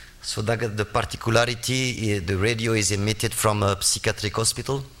 So that the particularity, the radio is emitted from a psychiatric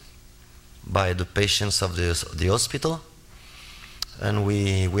hospital by the patients of the hospital. And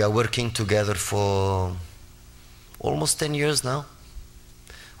we are working together for almost 10 years now.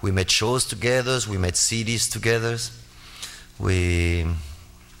 We made shows together, we made CDs together. We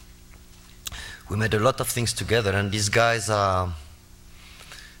made a lot of things together, and these guys are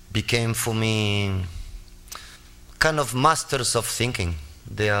became for me kind of masters of thinking.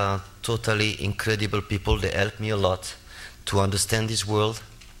 They are totally incredible people. They help me a lot to understand this world,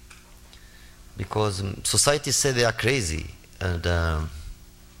 because society say they are crazy, and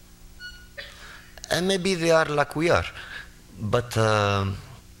maybe they are like we are, but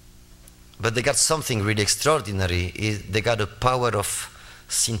they got something really extraordinary. They got a power of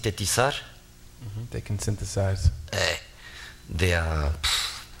synthesizar. They can synthesize. They are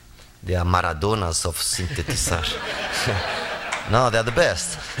Maradonas of synthesizar. No, they're the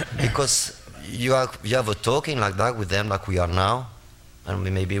best, because you have a talking like that with them, like we are now, and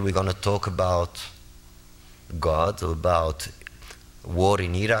maybe we're gonna talk about God or about war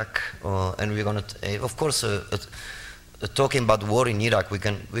in Iraq, and we're gonna, of course, talking about war in Iraq,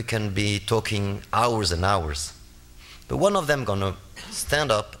 we can be talking hours and hours, but one of them gonna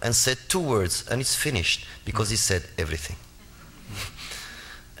stand up and say 2 words, and it's finished, because he said everything.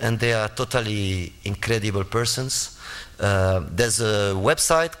 And they are totally incredible persons. There's a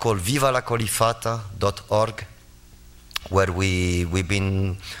website called vivalacolifata.org, where we've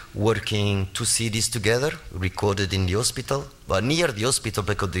been working 2 CDs together, recorded in the hospital, but near the hospital,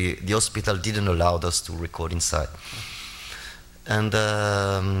 because the hospital didn't allow us to record inside. And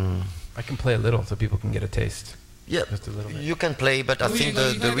I can play a little so people can get a taste. Yeah, just a little bit. You can play, but I think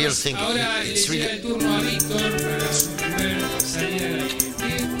the real thing, it's really...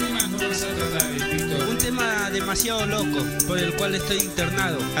 Un tema demasiado loco, por el cual estoy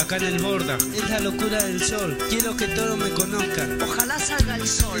internado, acá en el Borda. Es la locura del sol, quiero que todos me conozcan. Ojalá salga el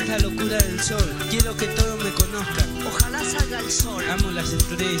sol. Es la locura del sol, quiero que todos me conozcan. Ojalá salga el sol. Amo las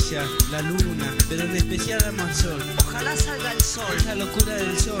estrellas, la luna, pero en especial amo al sol. Ojalá salga el sol. Es la locura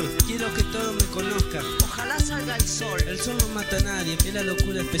del sol, quiero que todos me conozcan. Ojalá salga el sol. El sol no mata a nadie, es la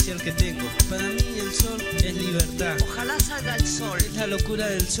locura especial que tengo. Para mí el sol es libertad. Ojalá salga el sol. Es la locura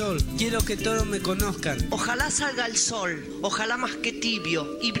del sol, quiero que todos me conozcan. Ojalá salga el sol, ojalá más que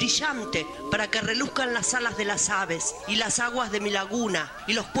tibio y brillante, para que reluzcan las alas de las aves y las aguas de mi laguna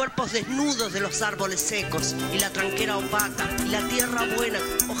y los cuerpos desnudos de los árboles secos y la tranquera opaca y la tierra buena.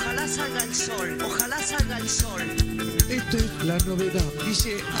 Ojalá salga el sol, ojalá salga el sol. Esto es la novedad.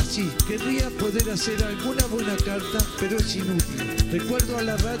 Dice así: querría poder hacer alguna buena carta, pero es inútil. Recuerdo a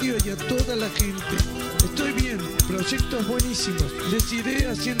la radio y a toda la gente. Estoy bien, proyectos buenísimos. Les iré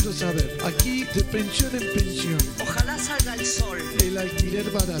haciendo saber. Aquí de pensión en pensión. Ojalá salga el sol. El alquiler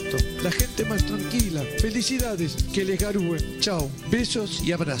barato. La gente más tranquila. Felicidades. Que les garúen. Chao. Besos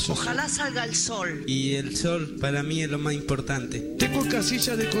y abrazos. Ojalá salga el sol. Y el sol para mí es lo más importante. Tengo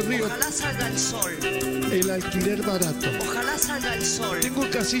casilla de correo. Ojalá salga el sol. El alquiler barato. Ojalá salga el sol. Tengo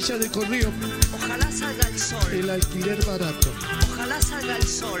casilla de correo. Ojalá salga el sol. El alquiler barato. Ojalá salga el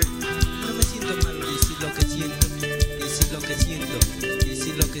sol. No me siento mal decir lo que siento, decir lo que siento,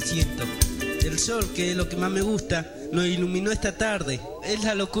 decir lo que siento. El sol, que es lo que más me gusta, nos iluminó esta tarde. Es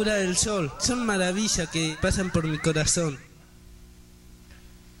la locura del sol. Son maravillas que pasan por mi corazón.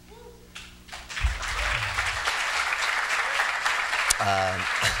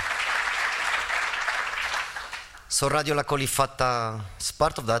 So Radio La Colifata, as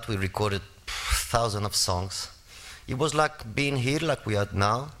part of that, we recorded thousands of songs. It was like being here, like we are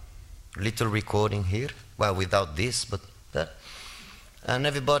now, little recording here. Well, without this, but that. And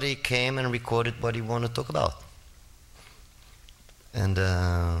everybody came and recorded what he wanted to talk about. And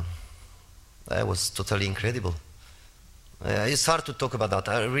that was totally incredible. It's hard to talk about that.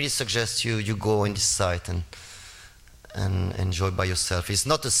 I really suggest you go on this site and enjoy by yourself. It's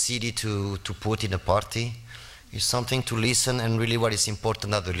not a CD to put in a party. It's something to listen, and really what is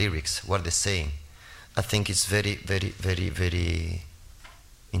important are the lyrics, what they're saying. I think it's very, very, very, very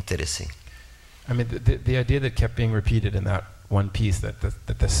interesting. I mean, the idea that kept being repeated in that one piece, that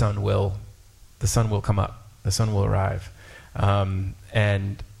the sun will come up, the sun will arrive,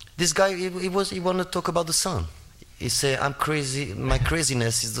 and this guy he wanted to talk about the sun. He said, "I'm crazy. My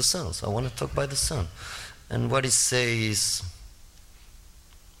craziness is the sun. So I want to talk about the sun." And what he says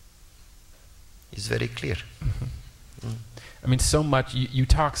is very clear. Mm-hmm. I mean, so much. You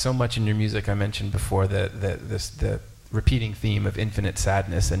talk so much in your music. I mentioned before the repeating theme of infinite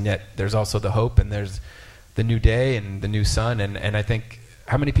sadness, and yet there's also the hope, and there's the new day and the new sun. And I think,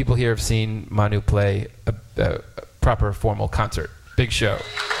 how many people here have seen Manu play a proper formal concert, big show?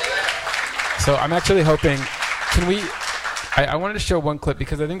 So I'm actually hoping, can we? I wanted to show one clip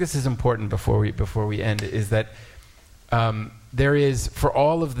because I think this is important before we end. Is that there is, for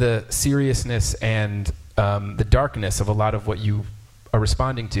all of the seriousness and the darkness of a lot of what you are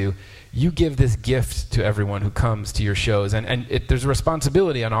responding to, you give this gift to everyone who comes to your shows, and there's a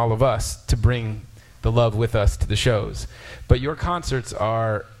responsibility on all of us to bring the love with us to the shows. But your concerts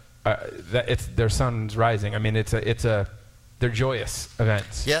are their sun's rising. I mean, they're joyous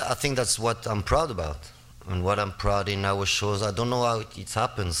events. Yeah, I think that's what I'm proud about, and what I'm proud in our shows. I don't know how it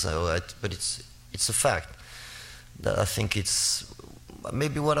happens, but it's a fact. That I think it's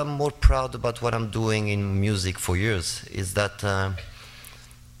maybe what I'm more proud about what I'm doing in music for years is that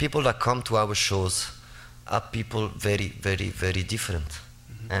people that come to our shows are people very, very, very different,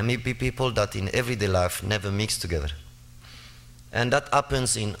 and maybe people that in everyday life never mix together. And that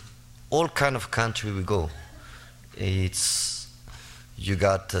happens in all kind of country we go. You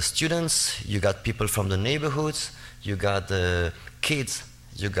got students, you got people from the neighborhoods, you got the kids,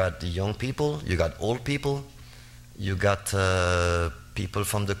 you got the young people, you got old people, you got people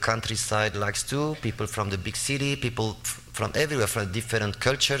from the countryside likes too, people from the big city, people from everywhere, from different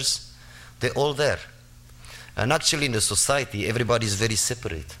cultures. They're all there. And actually in the society, everybody is very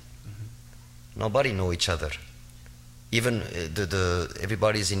separate. Nobody know each other. Even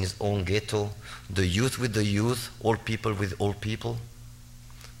everybody's in his own ghetto, the youth with the youth, old people with old people.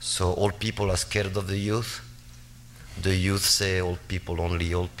 So old people are scared of the youth. The youth say old people,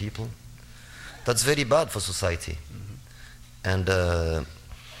 only old people. That's very bad for society. And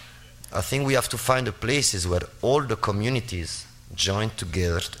I think we have to find the places where all the communities join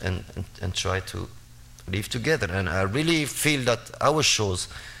together and try to live together. And I really feel that our shows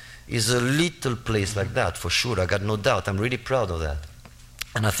is a little place like that, for sure. I got no doubt. I'm really proud of that.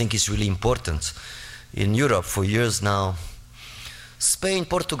 And I think it's really important. In Europe, for years now, Spain,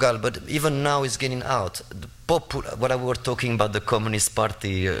 Portugal, but even now it's getting out. What I were talking about, the Communist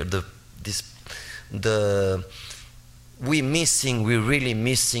Party, we're really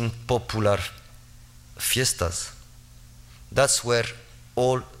missing popular fiestas. That's where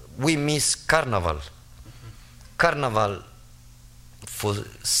we miss Carnival. Carnival,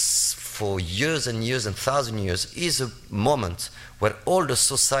 for years and years and 1,000 years, is a moment where all the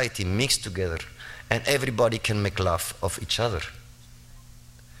society mix together and everybody can make laugh of each other.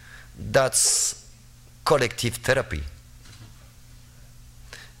 That's collective therapy.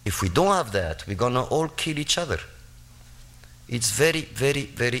 If we don't have that, we're gonna all kill each other. It's very, very,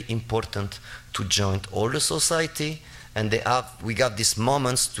 very important to join all the society, and we got these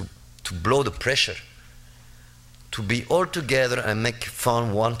moments to blow the pressure, to be all together and make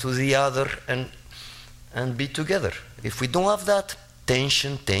fun one to the other and be together. If we don't have that,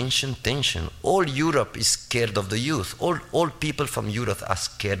 tension, tension, tension. All Europe is scared of the youth. All people from Europe are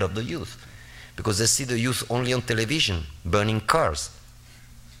scared of the youth because they see the youth only on television, burning cars.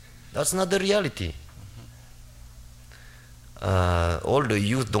 That's not the reality. All the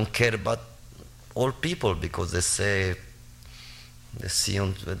youth don't care about old people because they say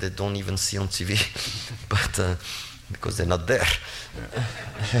they don't even see on TV, but because they're not there.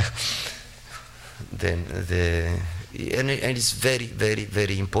 And it's very, very,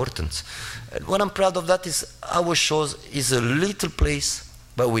 very important. And what I'm proud of that is our shows is a little place,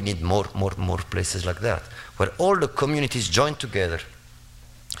 but we need more places like that, where all the communities join together.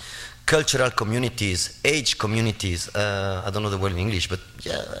 Cultural communities, age communities, I don't know the word in English, but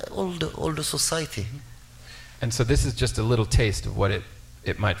yeah, all the society. And so this is just a little taste of what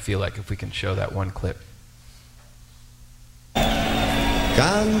it might feel like if we can show that one clip.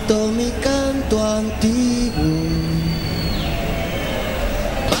 Canto mi canto antiguo.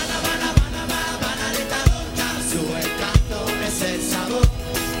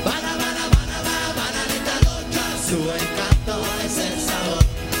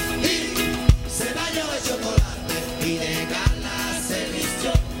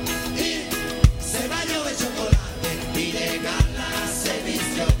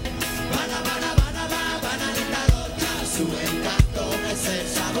 Su encanto es el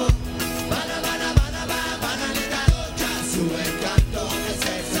sabor. Bananita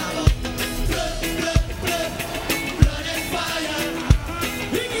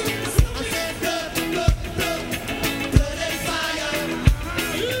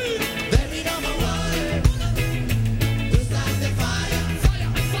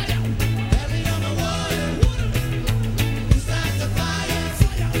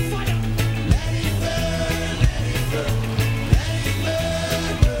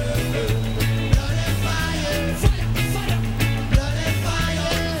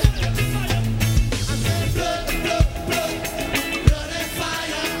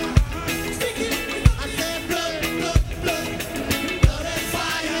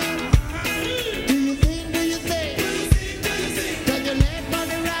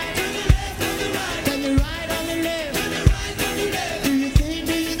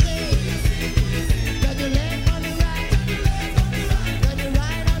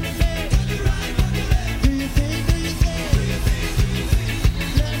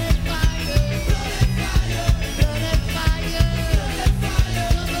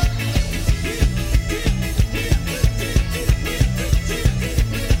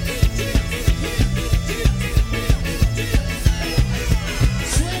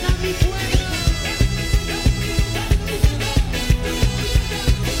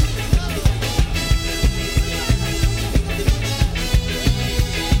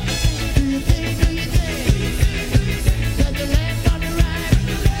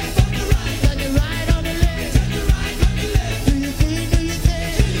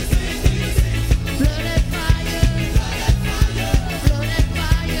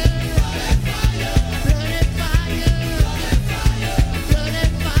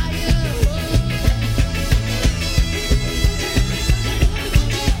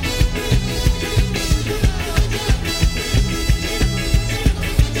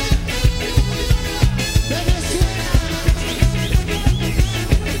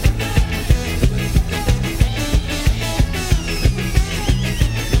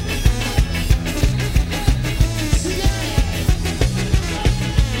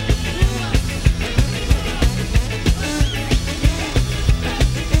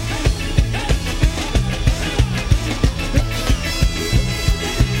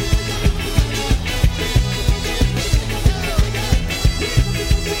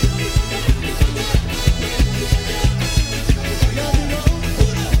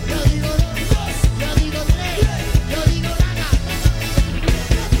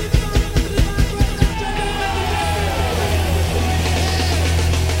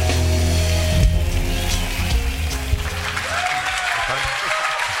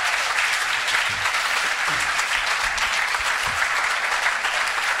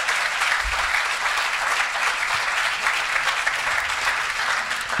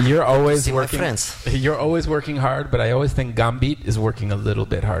You're always see working. my friends. You're always working hard, but I always think Gambit is working a little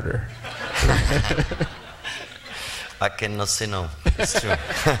bit harder. I cannot say no. It's true.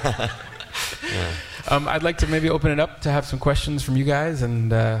 Yeah. I'd like to maybe open it up to have some questions from you guys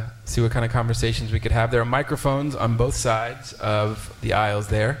and see what kind of conversations we could have. There are microphones on both sides of the aisles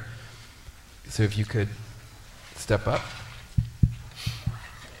there. So if you could step up.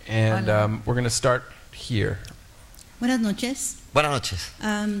 And we're going to start here. Buenas noches. Buenas noches.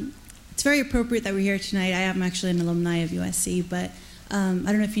 It's very appropriate that we're here tonight. I am actually an alumni of USC, but I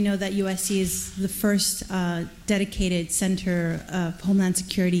don't know if you know that USC is the first dedicated center of Homeland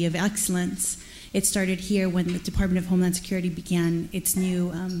Security of excellence. It started here when the Department of Homeland Security began its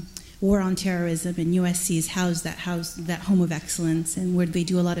new war on terrorism, and USC is housed that home of excellence, and where they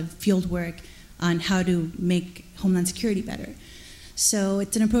do a lot of field work on how to make Homeland Security better. So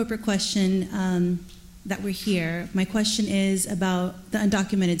it's an appropriate question that we're here. My question is about the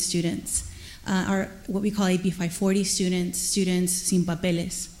undocumented students, our what we call AB 540 students sin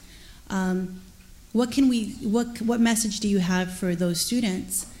papeles. What message do you have for those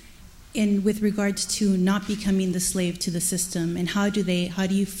students with regards to not becoming the slave to the system, and how do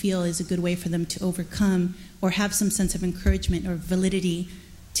you feel is a good way for them to overcome or have some sense of encouragement or validity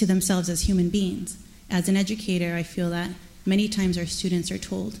to themselves as human beings? As an educator, I feel that many times our students are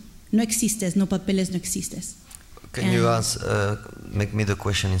told, no existes, no papeles, no existes. Can you make me the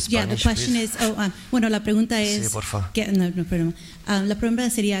question in Spanish? Yeah, the question please? is, bueno, la pregunta es, Sí, por favor. no problema. La pregunta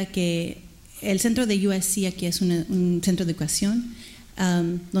sería que el centro de USC aquí es un centro de educación,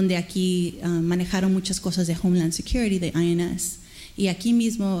 donde aquí manejaron muchas cosas de Homeland Security, de INS, y aquí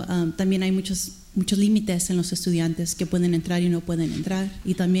mismo también hay muchos límites en los estudiantes que pueden entrar y no pueden entrar,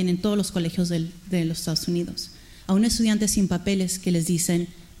 y también en todos los colegios de los Estados Unidos. A un estudiante sin papeles que les dicen,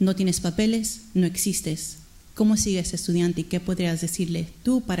 no tienes papeles, no existes. ¿Cómo sigue ese estudiante y qué podrías decirle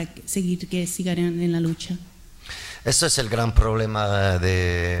tú para que sigan en la lucha? Eso es el gran problema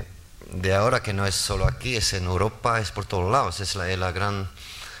de ahora, que no es solo aquí, es en Europa, es por todos lados. Es la gran,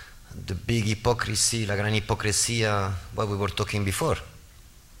 the big hypocrisy, la gran hipocresía, what we were talking before.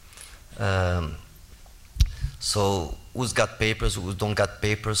 So who's got papers, who don't got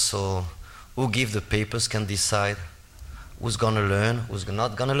papers, so who give the papers can decide who's going to learn, who's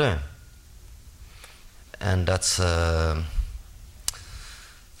not going to learn. And es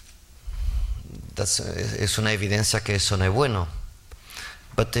una evidencia que eso no es bueno.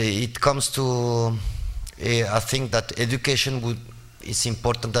 But it comes to, I think that it's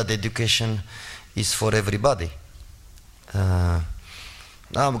important that education is for everybody. Now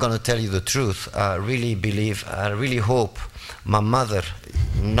I'm going to tell you the truth. I really hope my mother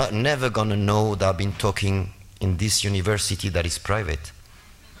never going to know that I've been talking in this university that is private,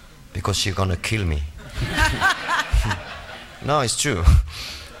 because she's going to kill me. No, it's true.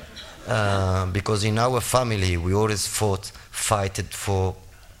 Because in our family we always fighted for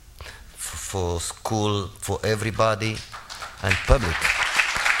school, for everybody, and public.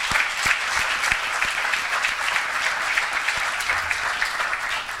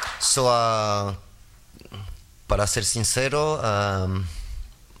 So, para ser sincero,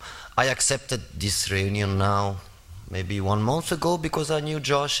 I accepted this reunion now, maybe 1 month ago, because I knew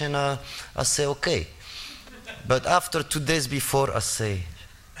Josh, and I say okay. But after 2 days before, I say,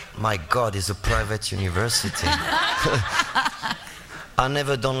 my God, it's a private university. I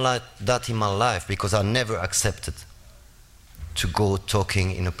never done like that in my life, because I never accepted to go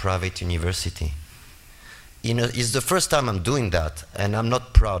talking in a private university. It's the first time I'm doing that, and I'm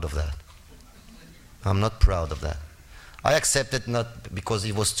not proud of that. I'm not proud of that. I accepted not because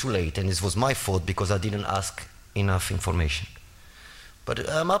it was too late, and it was my fault because I didn't ask enough information. But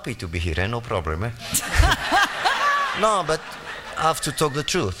I'm happy to be here, no problem. No, but I have to talk the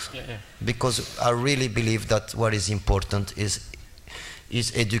truth, because I really believe that what is important is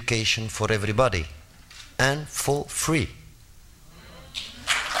education for everybody, and for free.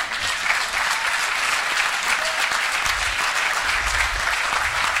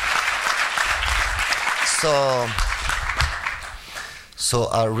 So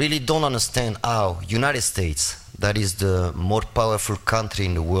I really don't understand how United States, that is the more powerful country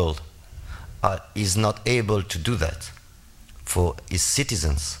in the world, is not able to do that for its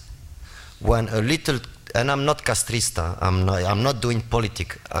citizens. When a little, and I'm not castrista, I'm not doing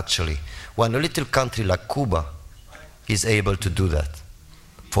politics actually. When a little country like Cuba is able to do that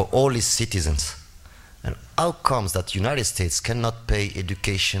for all its citizens, and how comes that United States cannot pay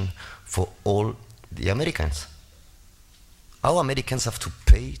education for all the Americans? How Americans have to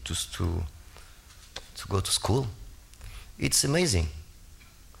pay to go to school? It's amazing.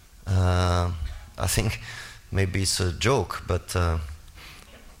 I think maybe it's a joke, but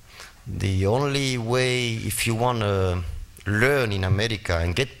The only way, if you want to learn in America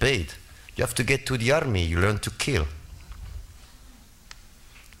and get paid, you have to get to the army, you learn to kill.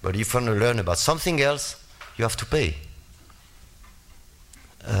 But if you want to learn about something else, you have to pay.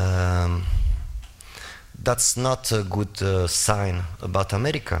 That's not a good sign about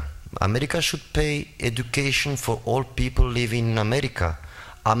America. America should pay education for all people living in America,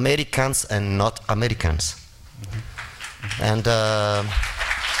 Americans and not Americans. And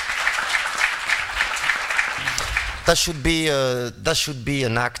that should be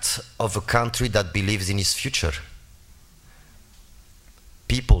an act of a country that believes in its future.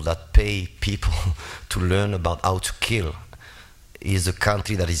 People that pay people to learn about how to kill is a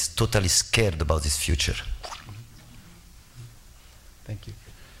country that is totally scared about its future. Thank you.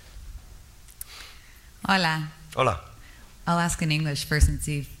 Hola. Hola. I'll ask in English first and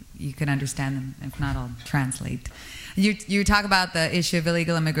see if you can understand them. If not, I'll translate. You talk about the issue of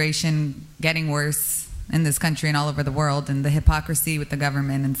illegal immigration getting worse in this country and all over the world, and the hypocrisy with the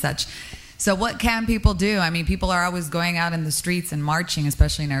government and such. So what can people do? I mean, people are always going out in the streets and marching,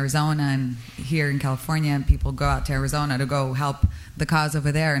 especially in Arizona and here in California, and people go out to Arizona to go help the cause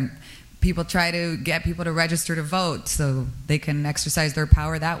over there, and people try to get people to register to vote so they can exercise their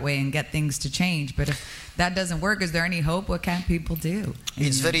power that way and get things to change. But if that doesn't work, is there any hope? What can people do?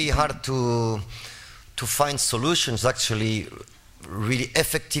 It's very hard to find solutions, actually, really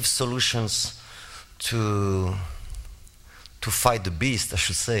effective solutions to fight the beast, I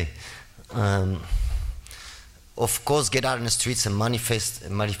should say. Of course, get out in the streets and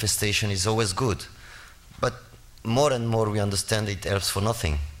manifestation is always good. But more and more we understand it helps for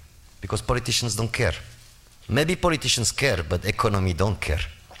nothing, because politicians don't care. Maybe politicians care, but economy don't care.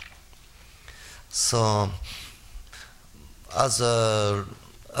 So, I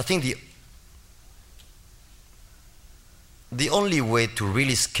think the only way to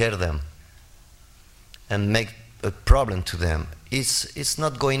really scare them and make a problem to them is it's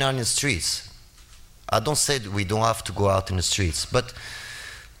not going out in the streets. I don't say that we don't have to go out in the streets, but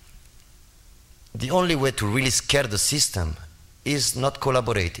the only way to really scare the system is not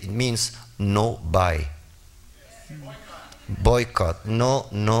collaborate. It means no buy. Boycott. No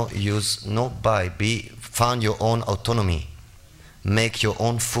use, no buy. Find your own autonomy. Make your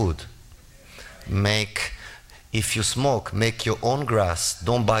own food. If you smoke, make your own grass.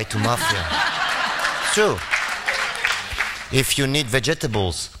 Don't buy to mafia. It's true. If you need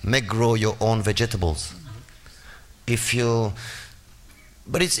vegetables, grow your own vegetables.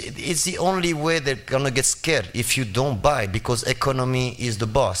 But it's the only way they're gonna get scared if you don't buy, because economy is the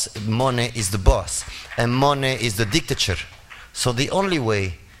boss, money is the boss, and money is the dictator. So the only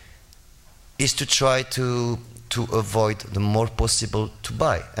way is to try to avoid the more possible to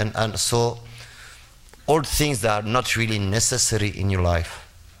buy, and so all things that are not really necessary in your life,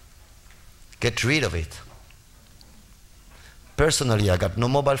 get rid of it. Personally, I got no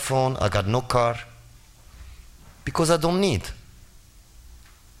mobile phone, I got no car, because I don't need.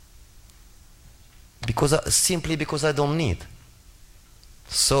 Simply because I don't need.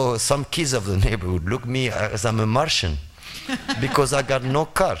 So some kids of the neighborhood look at me as I'm a Martian, because I got no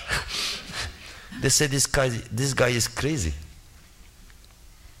car. They say this guy is crazy.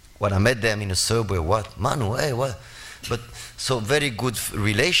 When I met them in a subway, what? Manu, hey, what? But so very good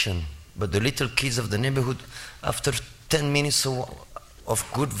relation, but the little kids of the neighborhood, after 10 minutes of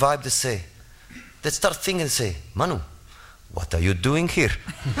good vibe, they start thinking, they say, Manu, what are you doing here?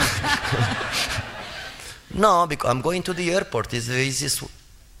 No, because I'm going to the airport. It's the easiest.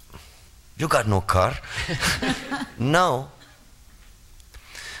 You got no car? No.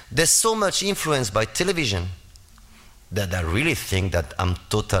 There's so much influence by television that I really think that I'm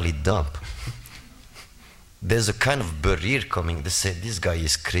totally dumb. There's a kind of barrier coming. They say, this guy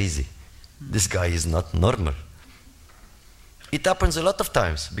is crazy. This guy is not normal. It happens a lot of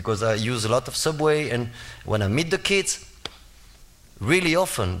times, because I use a lot of subway, and when I meet the kids, really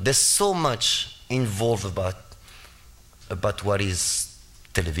often, there's so much involved about what is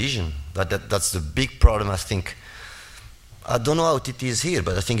television. That's the big problem, I think. I don't know how it is here,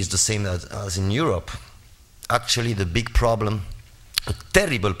 but I think it's the same as in Europe. Actually, the big problem, a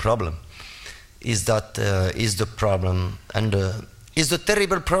terrible problem, is the problem, and is the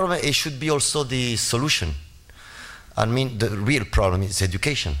terrible problem. It should be also the solution. I mean, the real problem is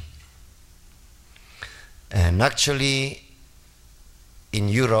education. And actually, in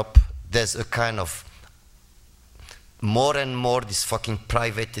Europe, there's a kind of more and more this fucking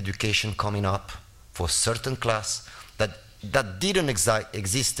private education coming up for certain class that didn't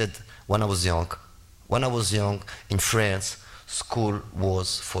existed when I was young. When I was young in France, school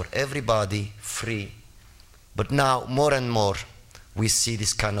was for everybody, free. But now, more and more, we see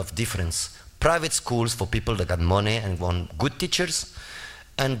this kind of difference. Private schools for people that got money and want good teachers,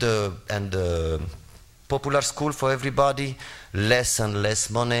 and popular school for everybody, less and less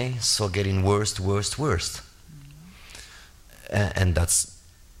money, so getting worse. And that's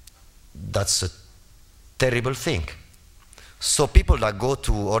a terrible thing. So people that go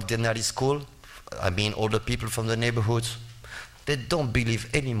to ordinary school, I mean all the people from the neighborhoods, they don't believe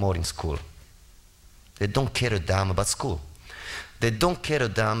anymore in school. They don't care a damn about school. They don't care a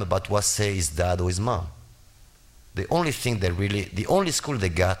damn about what say his dad or his mom. The only thing the only school they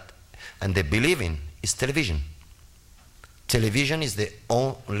got and they believe in is television. Television is the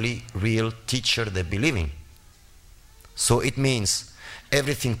only real teacher they believe in. So it means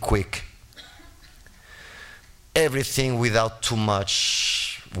everything quick, everything without too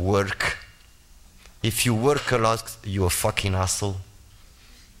much work. If you work a lot, you're a fucking asshole.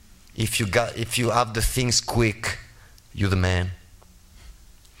 If you have the things quick, you're the man.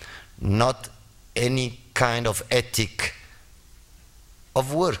 Not any kind of ethic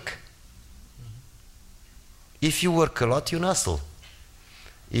of work. If you work a lot, you're an asshole.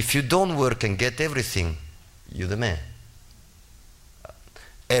 If you don't work and get everything, you're the man.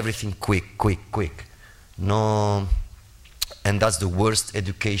 Everything quick. No, and that's the worst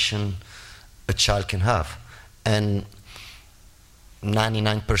education a child can have. And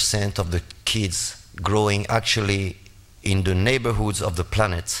 99% of the kids growing actually in the neighborhoods of the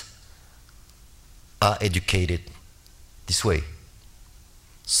planet are educated this way.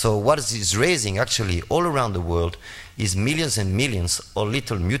 So what it is raising actually all around the world is millions and millions of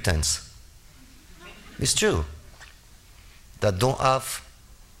little mutants. It's true. That don't have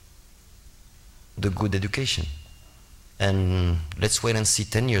the good education. And let's wait and see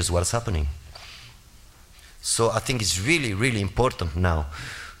 10 years what's happening. So I think it's really, really important now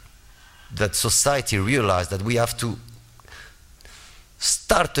that society realize that we have to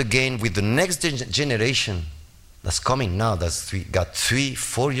start again with the next generation that's coming now, that's got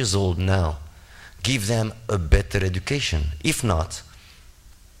 3-4 years old now. Give them a better education. If not,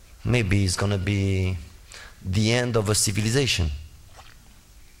 maybe it's going to be the end of a civilization.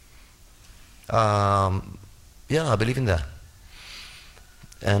 Yeah, I believe in that.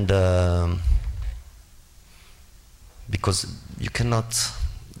 And because you cannot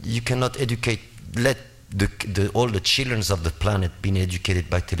educate, let all the children of the planet being educated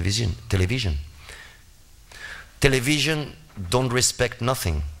by television. Television don't respect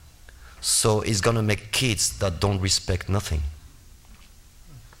nothing, so it's going to make kids that don't respect nothing.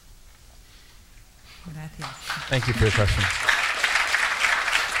 Thank you for your question.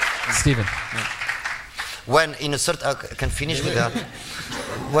 Stephen. When in a certain, I can finish with that.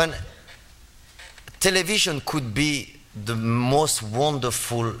 When television could be the most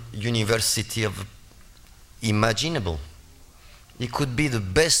wonderful university of imaginable. It could be the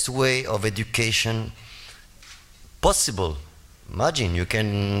best way of education possible. Imagine you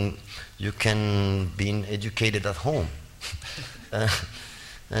can be educated at home.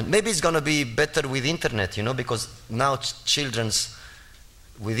 And maybe it's going to be better with internet, you know, because now children's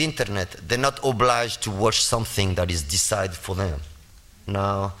with internet, they're not obliged to watch something that is decided for them.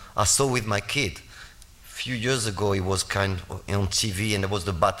 Now, I saw with my kid, a few years ago, it was kind of on TV, and there was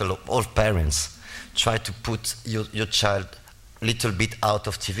the battle of all parents. Try to put your child a little bit out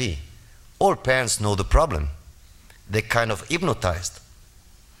of TV. All parents know the problem. They're kind of hypnotized.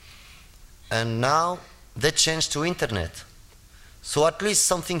 And now they changed to internet. So at least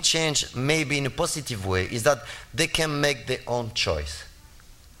something changed, maybe in a positive way, is that they can make their own choice.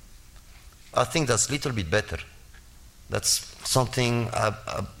 I think that's a little bit better. That's something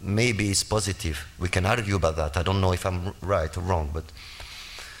maybe is positive. We can argue about that. I don't know if I'm right or wrong, but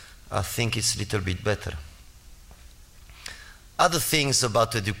I think it's a little bit better. Other things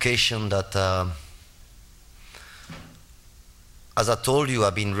about education that, as I told you,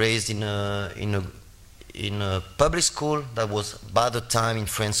 I've been raised in a public school that was, by the time in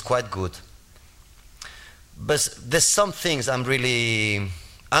France, quite good. But there's some things I'm really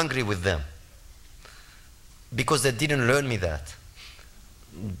angry with them, because they didn't learn me that.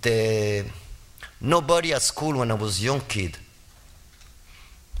 Nobody at school when I was a young kid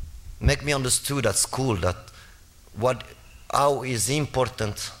make me understood at school that how is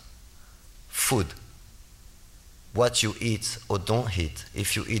important food, what you eat or don't eat,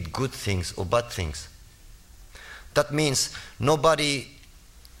 if you eat good things or bad things. That means nobody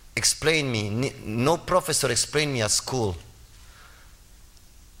explained me, no professor explained me at school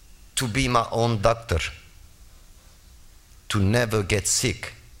to be my own doctor, to never get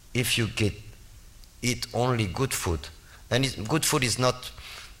sick if you eat only good food. And good food is not,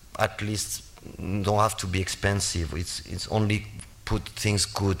 at least, don't have to be expensive. It's only put things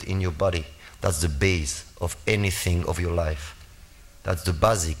good in your body. That's the base of anything of your life. That's the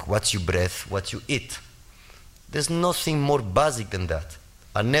basic, what you breathe, what you eat. There's nothing more basic than that.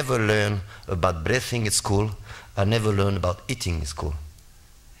 I never learned about breathing at school. I never learned about eating in school.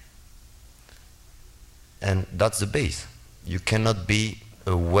 And that's the base. You cannot be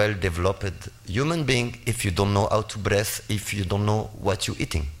a well-developed human being if you don't know how to breathe, if you don't know what you're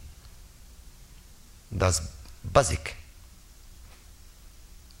eating. That's basic.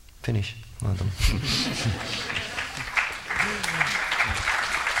 Finish, madam.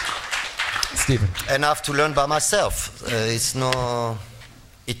 Stephen. And I have to learn by myself.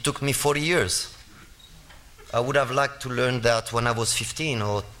 It took me 40 years. I would have liked to learn that when I was 15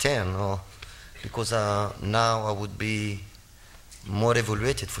 or 10, because now I would be more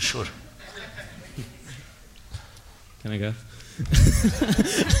evaluated for sure. Can I go?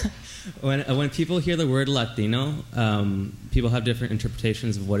 When people hear the word Latino, people have different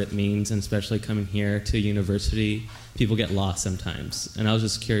interpretations of what it means, and especially coming here to university, people get lost sometimes. And I was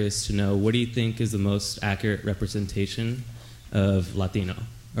just curious to know, what do you think is the most accurate representation of Latino?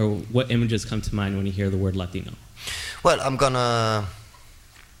 Or what images come to mind when you hear the word Latino? Well, I'm gonna...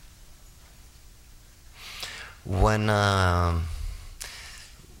 When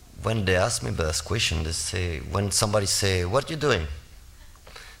they ask me about this question, they say, when somebody say, what are you doing?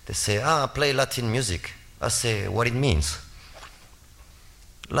 They say, I play Latin music. I say, what it means?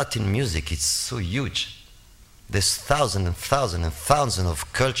 Latin music, it's so huge. There's thousands and thousands and thousands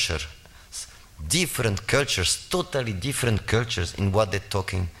of cultures, different cultures, totally different cultures in what they're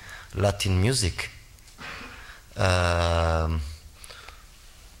talking Latin music. Un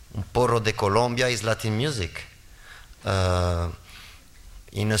porro de Colombia is Latin music.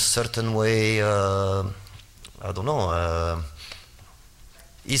 In a certain way, I don't know,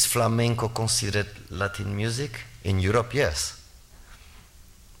 is flamenco considered Latin music? In Europe, yes.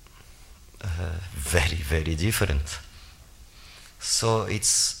 Very, very different. So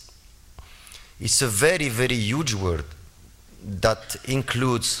it's a very, very huge word that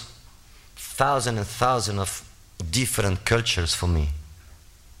includes thousands and thousands of different cultures for me.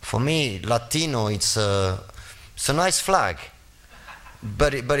 For me, Latino, it's a nice flag,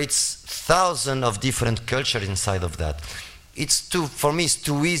 but it's thousands of different cultures inside of that. For me, it's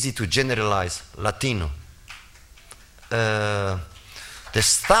too easy to generalize Latino.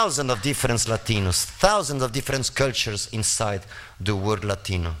 There's thousands of different Latinos, thousands of different cultures inside the word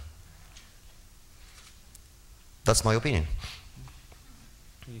Latino. That's my opinion.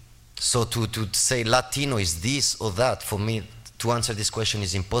 So to say Latino is this or that, for me, to answer this question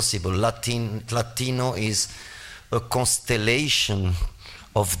is impossible. Latino is a constellation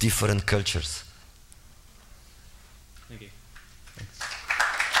of different cultures. Thank you.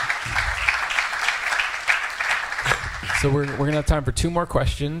 So we're going to have time for 2 more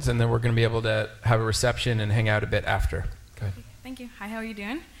questions, and then we're going to be able to have a reception and hang out a bit after. Go ahead. Thank you. Hi, how are you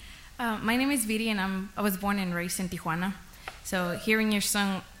doing? My name is Viri, and I was born and raised in Tijuana. So hearing your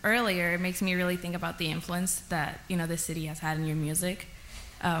song earlier, it makes me really think about the influence that the city has had in your music.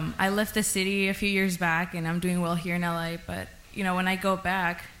 I left the city a few years back, and I'm doing well here in LA. But when I go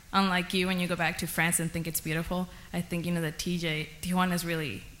back, unlike you, when you go back to France and think it's beautiful, I think that Tijuana is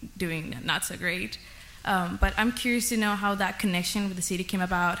really doing not so great. But I'm curious to know how that connection with the city came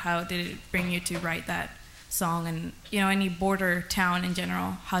about. How did it bring you to write that song? And any border town in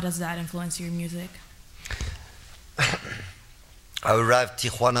general, how does that influence your music? I arrived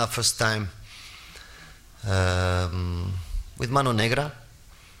Tijuana first time with Mano Negra,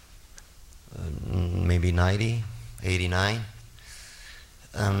 maybe 90, 89,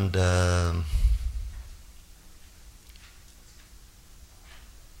 and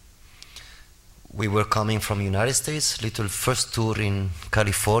we were coming from United States, little first tour in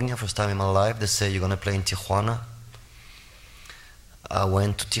California, first time in my life. They say, you're gonna play in Tijuana. I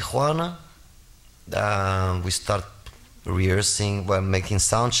went to Tijuana, we start rehearsing, we're making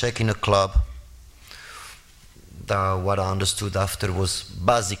sound check in a club. What I understood after was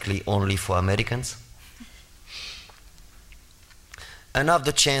basically only for Americans. And I have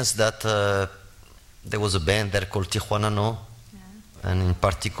the chance that there was a band there called Tijuana No, and in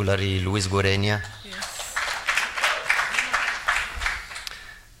particular Luis Guarenia,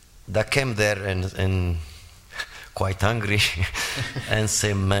 that came there and quite hungry and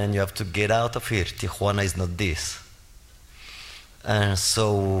say, man, you have to get out of here. Tijuana is not this. And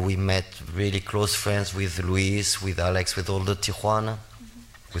so we met really close friends with Luis, with Alex, with all the Tijuana,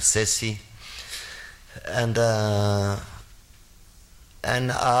 with Ceci. And I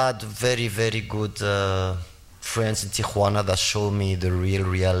had very, very good friends in Tijuana that showed me the real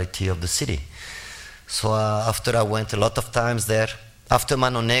reality of the city. So after I went a lot of times there, after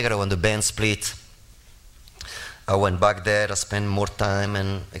Mano Negra, when the band split, I went back there, I spent more time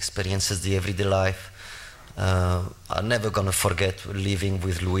and experiences the everyday life. I'm never gonna forget living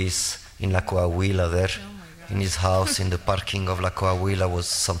with Luis in La Coahuila there, in his house, in the parking of La Coahuila was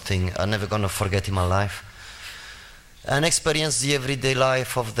something I'm never gonna forget in my life. And experience the everyday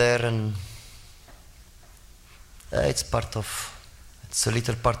life of there, and it's a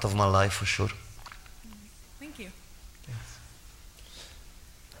little part of my life for sure. Thank you.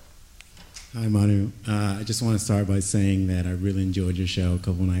 Hi, Manu. I just want to start by saying that I really enjoyed your show a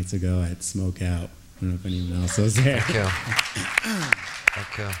couple nights ago at Smoke Out. I don't know if anyone else was there. Thank you.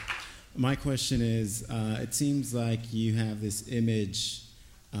 Thank you. My question is, it seems like you have this image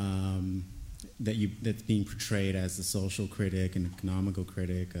that's being portrayed as a social critic, an economical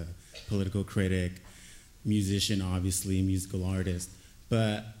critic, a political critic, musician, obviously, musical artist.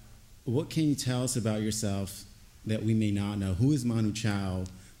 But what can you tell us about yourself that we may not know? Who is Manu Chao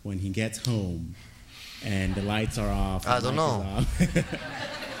when he gets home and the lights are off? I don't know.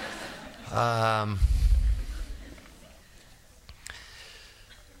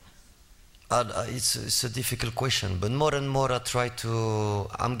 It's a difficult question, but more and more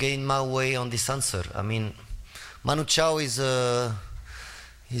I'm getting my way on this answer. I mean, Manu Chao is a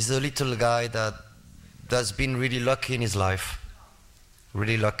little guy that's been really lucky in his life,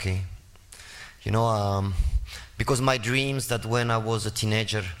 really lucky. You know, because my dreams that when I was a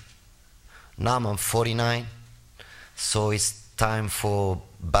teenager, now I'm 49, so it's time for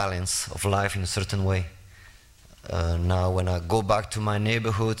balance of life in a certain way. Now when I go back to my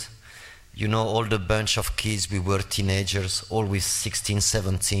neighborhood, you know, all the bunch of kids, we were teenagers, always 16,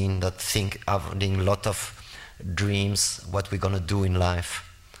 17, that think having a lot of dreams, what we're gonna do in life.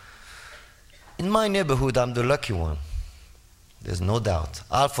 In my neighborhood, I'm the lucky one. There's no doubt.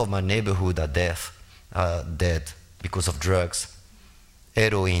 Half of my neighborhood are dead because of drugs.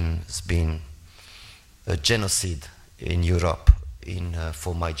 Heroin has been a genocide in Europe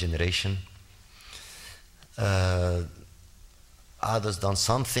for my generation. Others done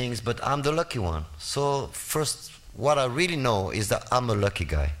some things, but I'm the lucky one. So first, what I really know is that I'm a lucky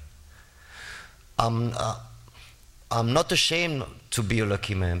guy. I'm not ashamed to be a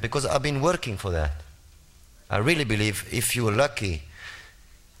lucky man because I've been working for that. I really believe if you're lucky,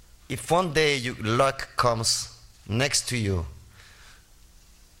 if one day luck comes next to you,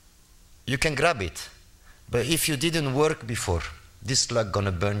 you can grab it. But if you didn't work before, this luck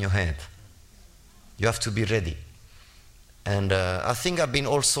gonna burn your head. You have to be ready. And I think I've been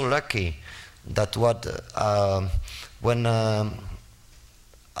also lucky that when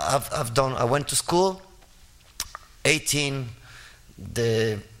I've done, I went to school, 18,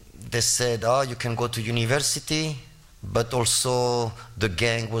 they said, oh, you can go to university, but also the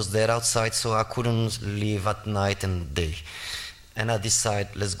gang was there outside, so I couldn't leave at night and day. And I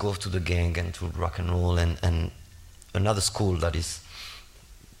decided, let's go to the gang and to rock and roll and another school that is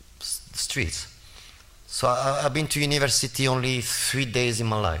streets. So I've been to university only 3 days in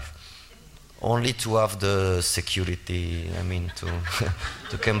my life, only to have the security, I mean,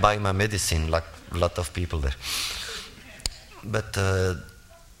 to can buy my medicine, like a lot of people there. But I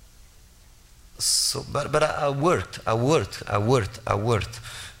worked a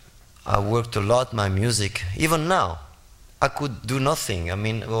lot, my music. Even now, I could do nothing, I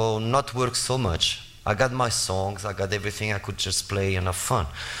mean, or not work so much. I got my songs, I got everything, I could just play and have fun.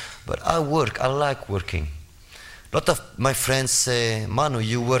 But I work, I like working. A lot of my friends say, Manu,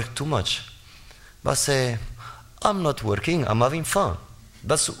 you work too much. But I say, I'm not working, I'm having fun.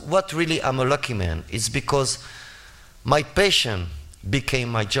 That's what really I'm a lucky man. It's because my passion became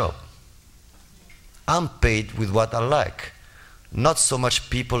my job. I'm paid with what I like. Not so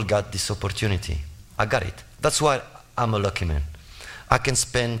much people got this opportunity. I got it. That's why I'm a lucky man. I can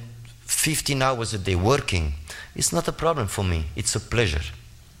spend 15 hours a day working. It's not a problem for me, it's a pleasure.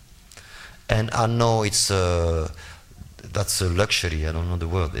 And I know that's a luxury, I don't know the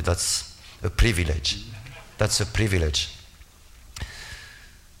word, that's a privilege. That's a privilege.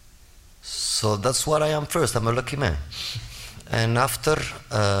 So that's what I am first, I'm a lucky man. And after,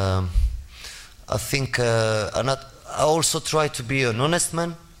 I think, I also try to be an honest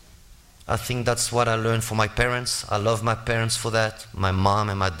man. I think that's what I learned from my parents. I love my parents for that, my mom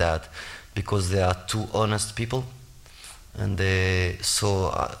and my dad, because they are two honest people. And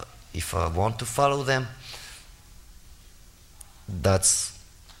if I want to follow them, that's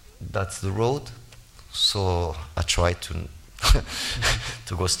the road. So I try to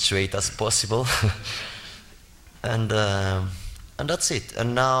to go straight as possible, and that's it.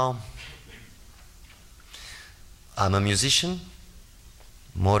 And now I'm a musician,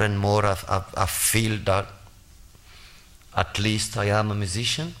 more and more I feel that at least I am a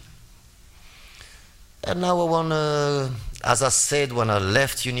musician. And now I want to, as I said when I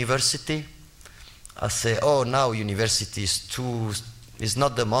left university, I say, oh, now university is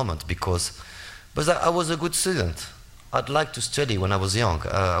not the moment, but I was a good student. I'd like to study when I was young.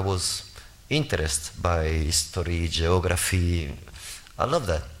 I was interested by history, geography. I love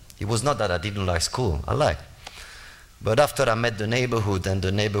that. It was not that I didn't like school. I liked. But after I met the neighborhood, and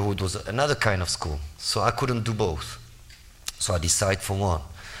the neighborhood was another kind of school, so I couldn't do both. So I decided for one.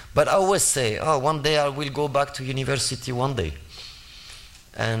 But I always say, oh, one day I will go back to university one day.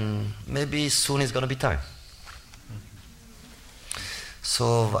 And maybe soon it's going to be time.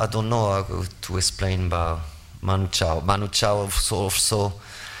 So I don't know how to explain about Manu Chao. Manu Chao also,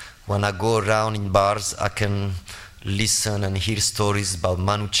 when I go around in bars, I can listen and hear stories about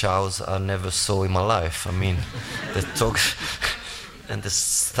Manu Chaos I never saw in my life. I mean, the talk, and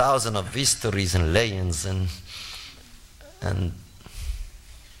there's thousands of histories and legends, and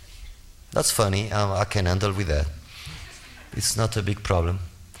that's funny. I can handle with that. It's not a big problem.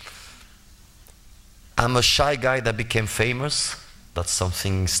 I'm a shy guy that became famous. That's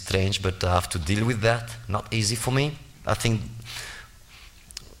something strange, but I have to deal with that. Not easy for me. I think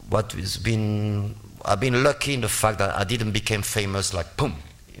I've been lucky in the fact that I didn't become famous like boom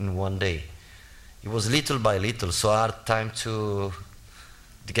in one day. It was little by little, so I had time to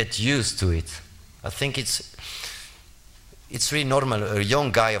get used to it. I think it's really normal. A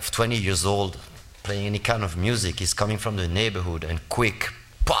young guy of 20 years old playing any kind of music is coming from the neighborhood and quick,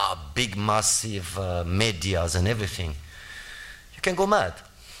 big, massive medias and everything. You can go mad.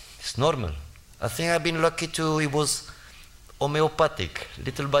 It's normal. I think I've been lucky too. It was homeopathic,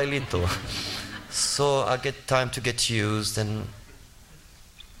 little by little. So I get time to get used, and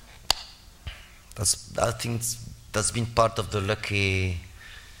I think that's been part of the lucky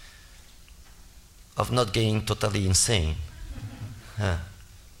of not getting totally insane. Yeah.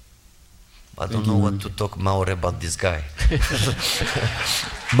 I don't know what to talk more about this guy.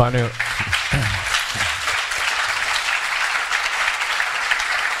 Manu.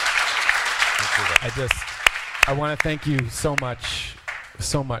 I want to thank you so much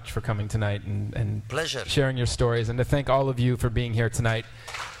for coming tonight and Pleasure. Sharing your stories, and to thank all of you for being here tonight.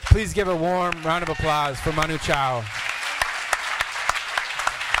 Please give a warm round of applause for Manu Chao.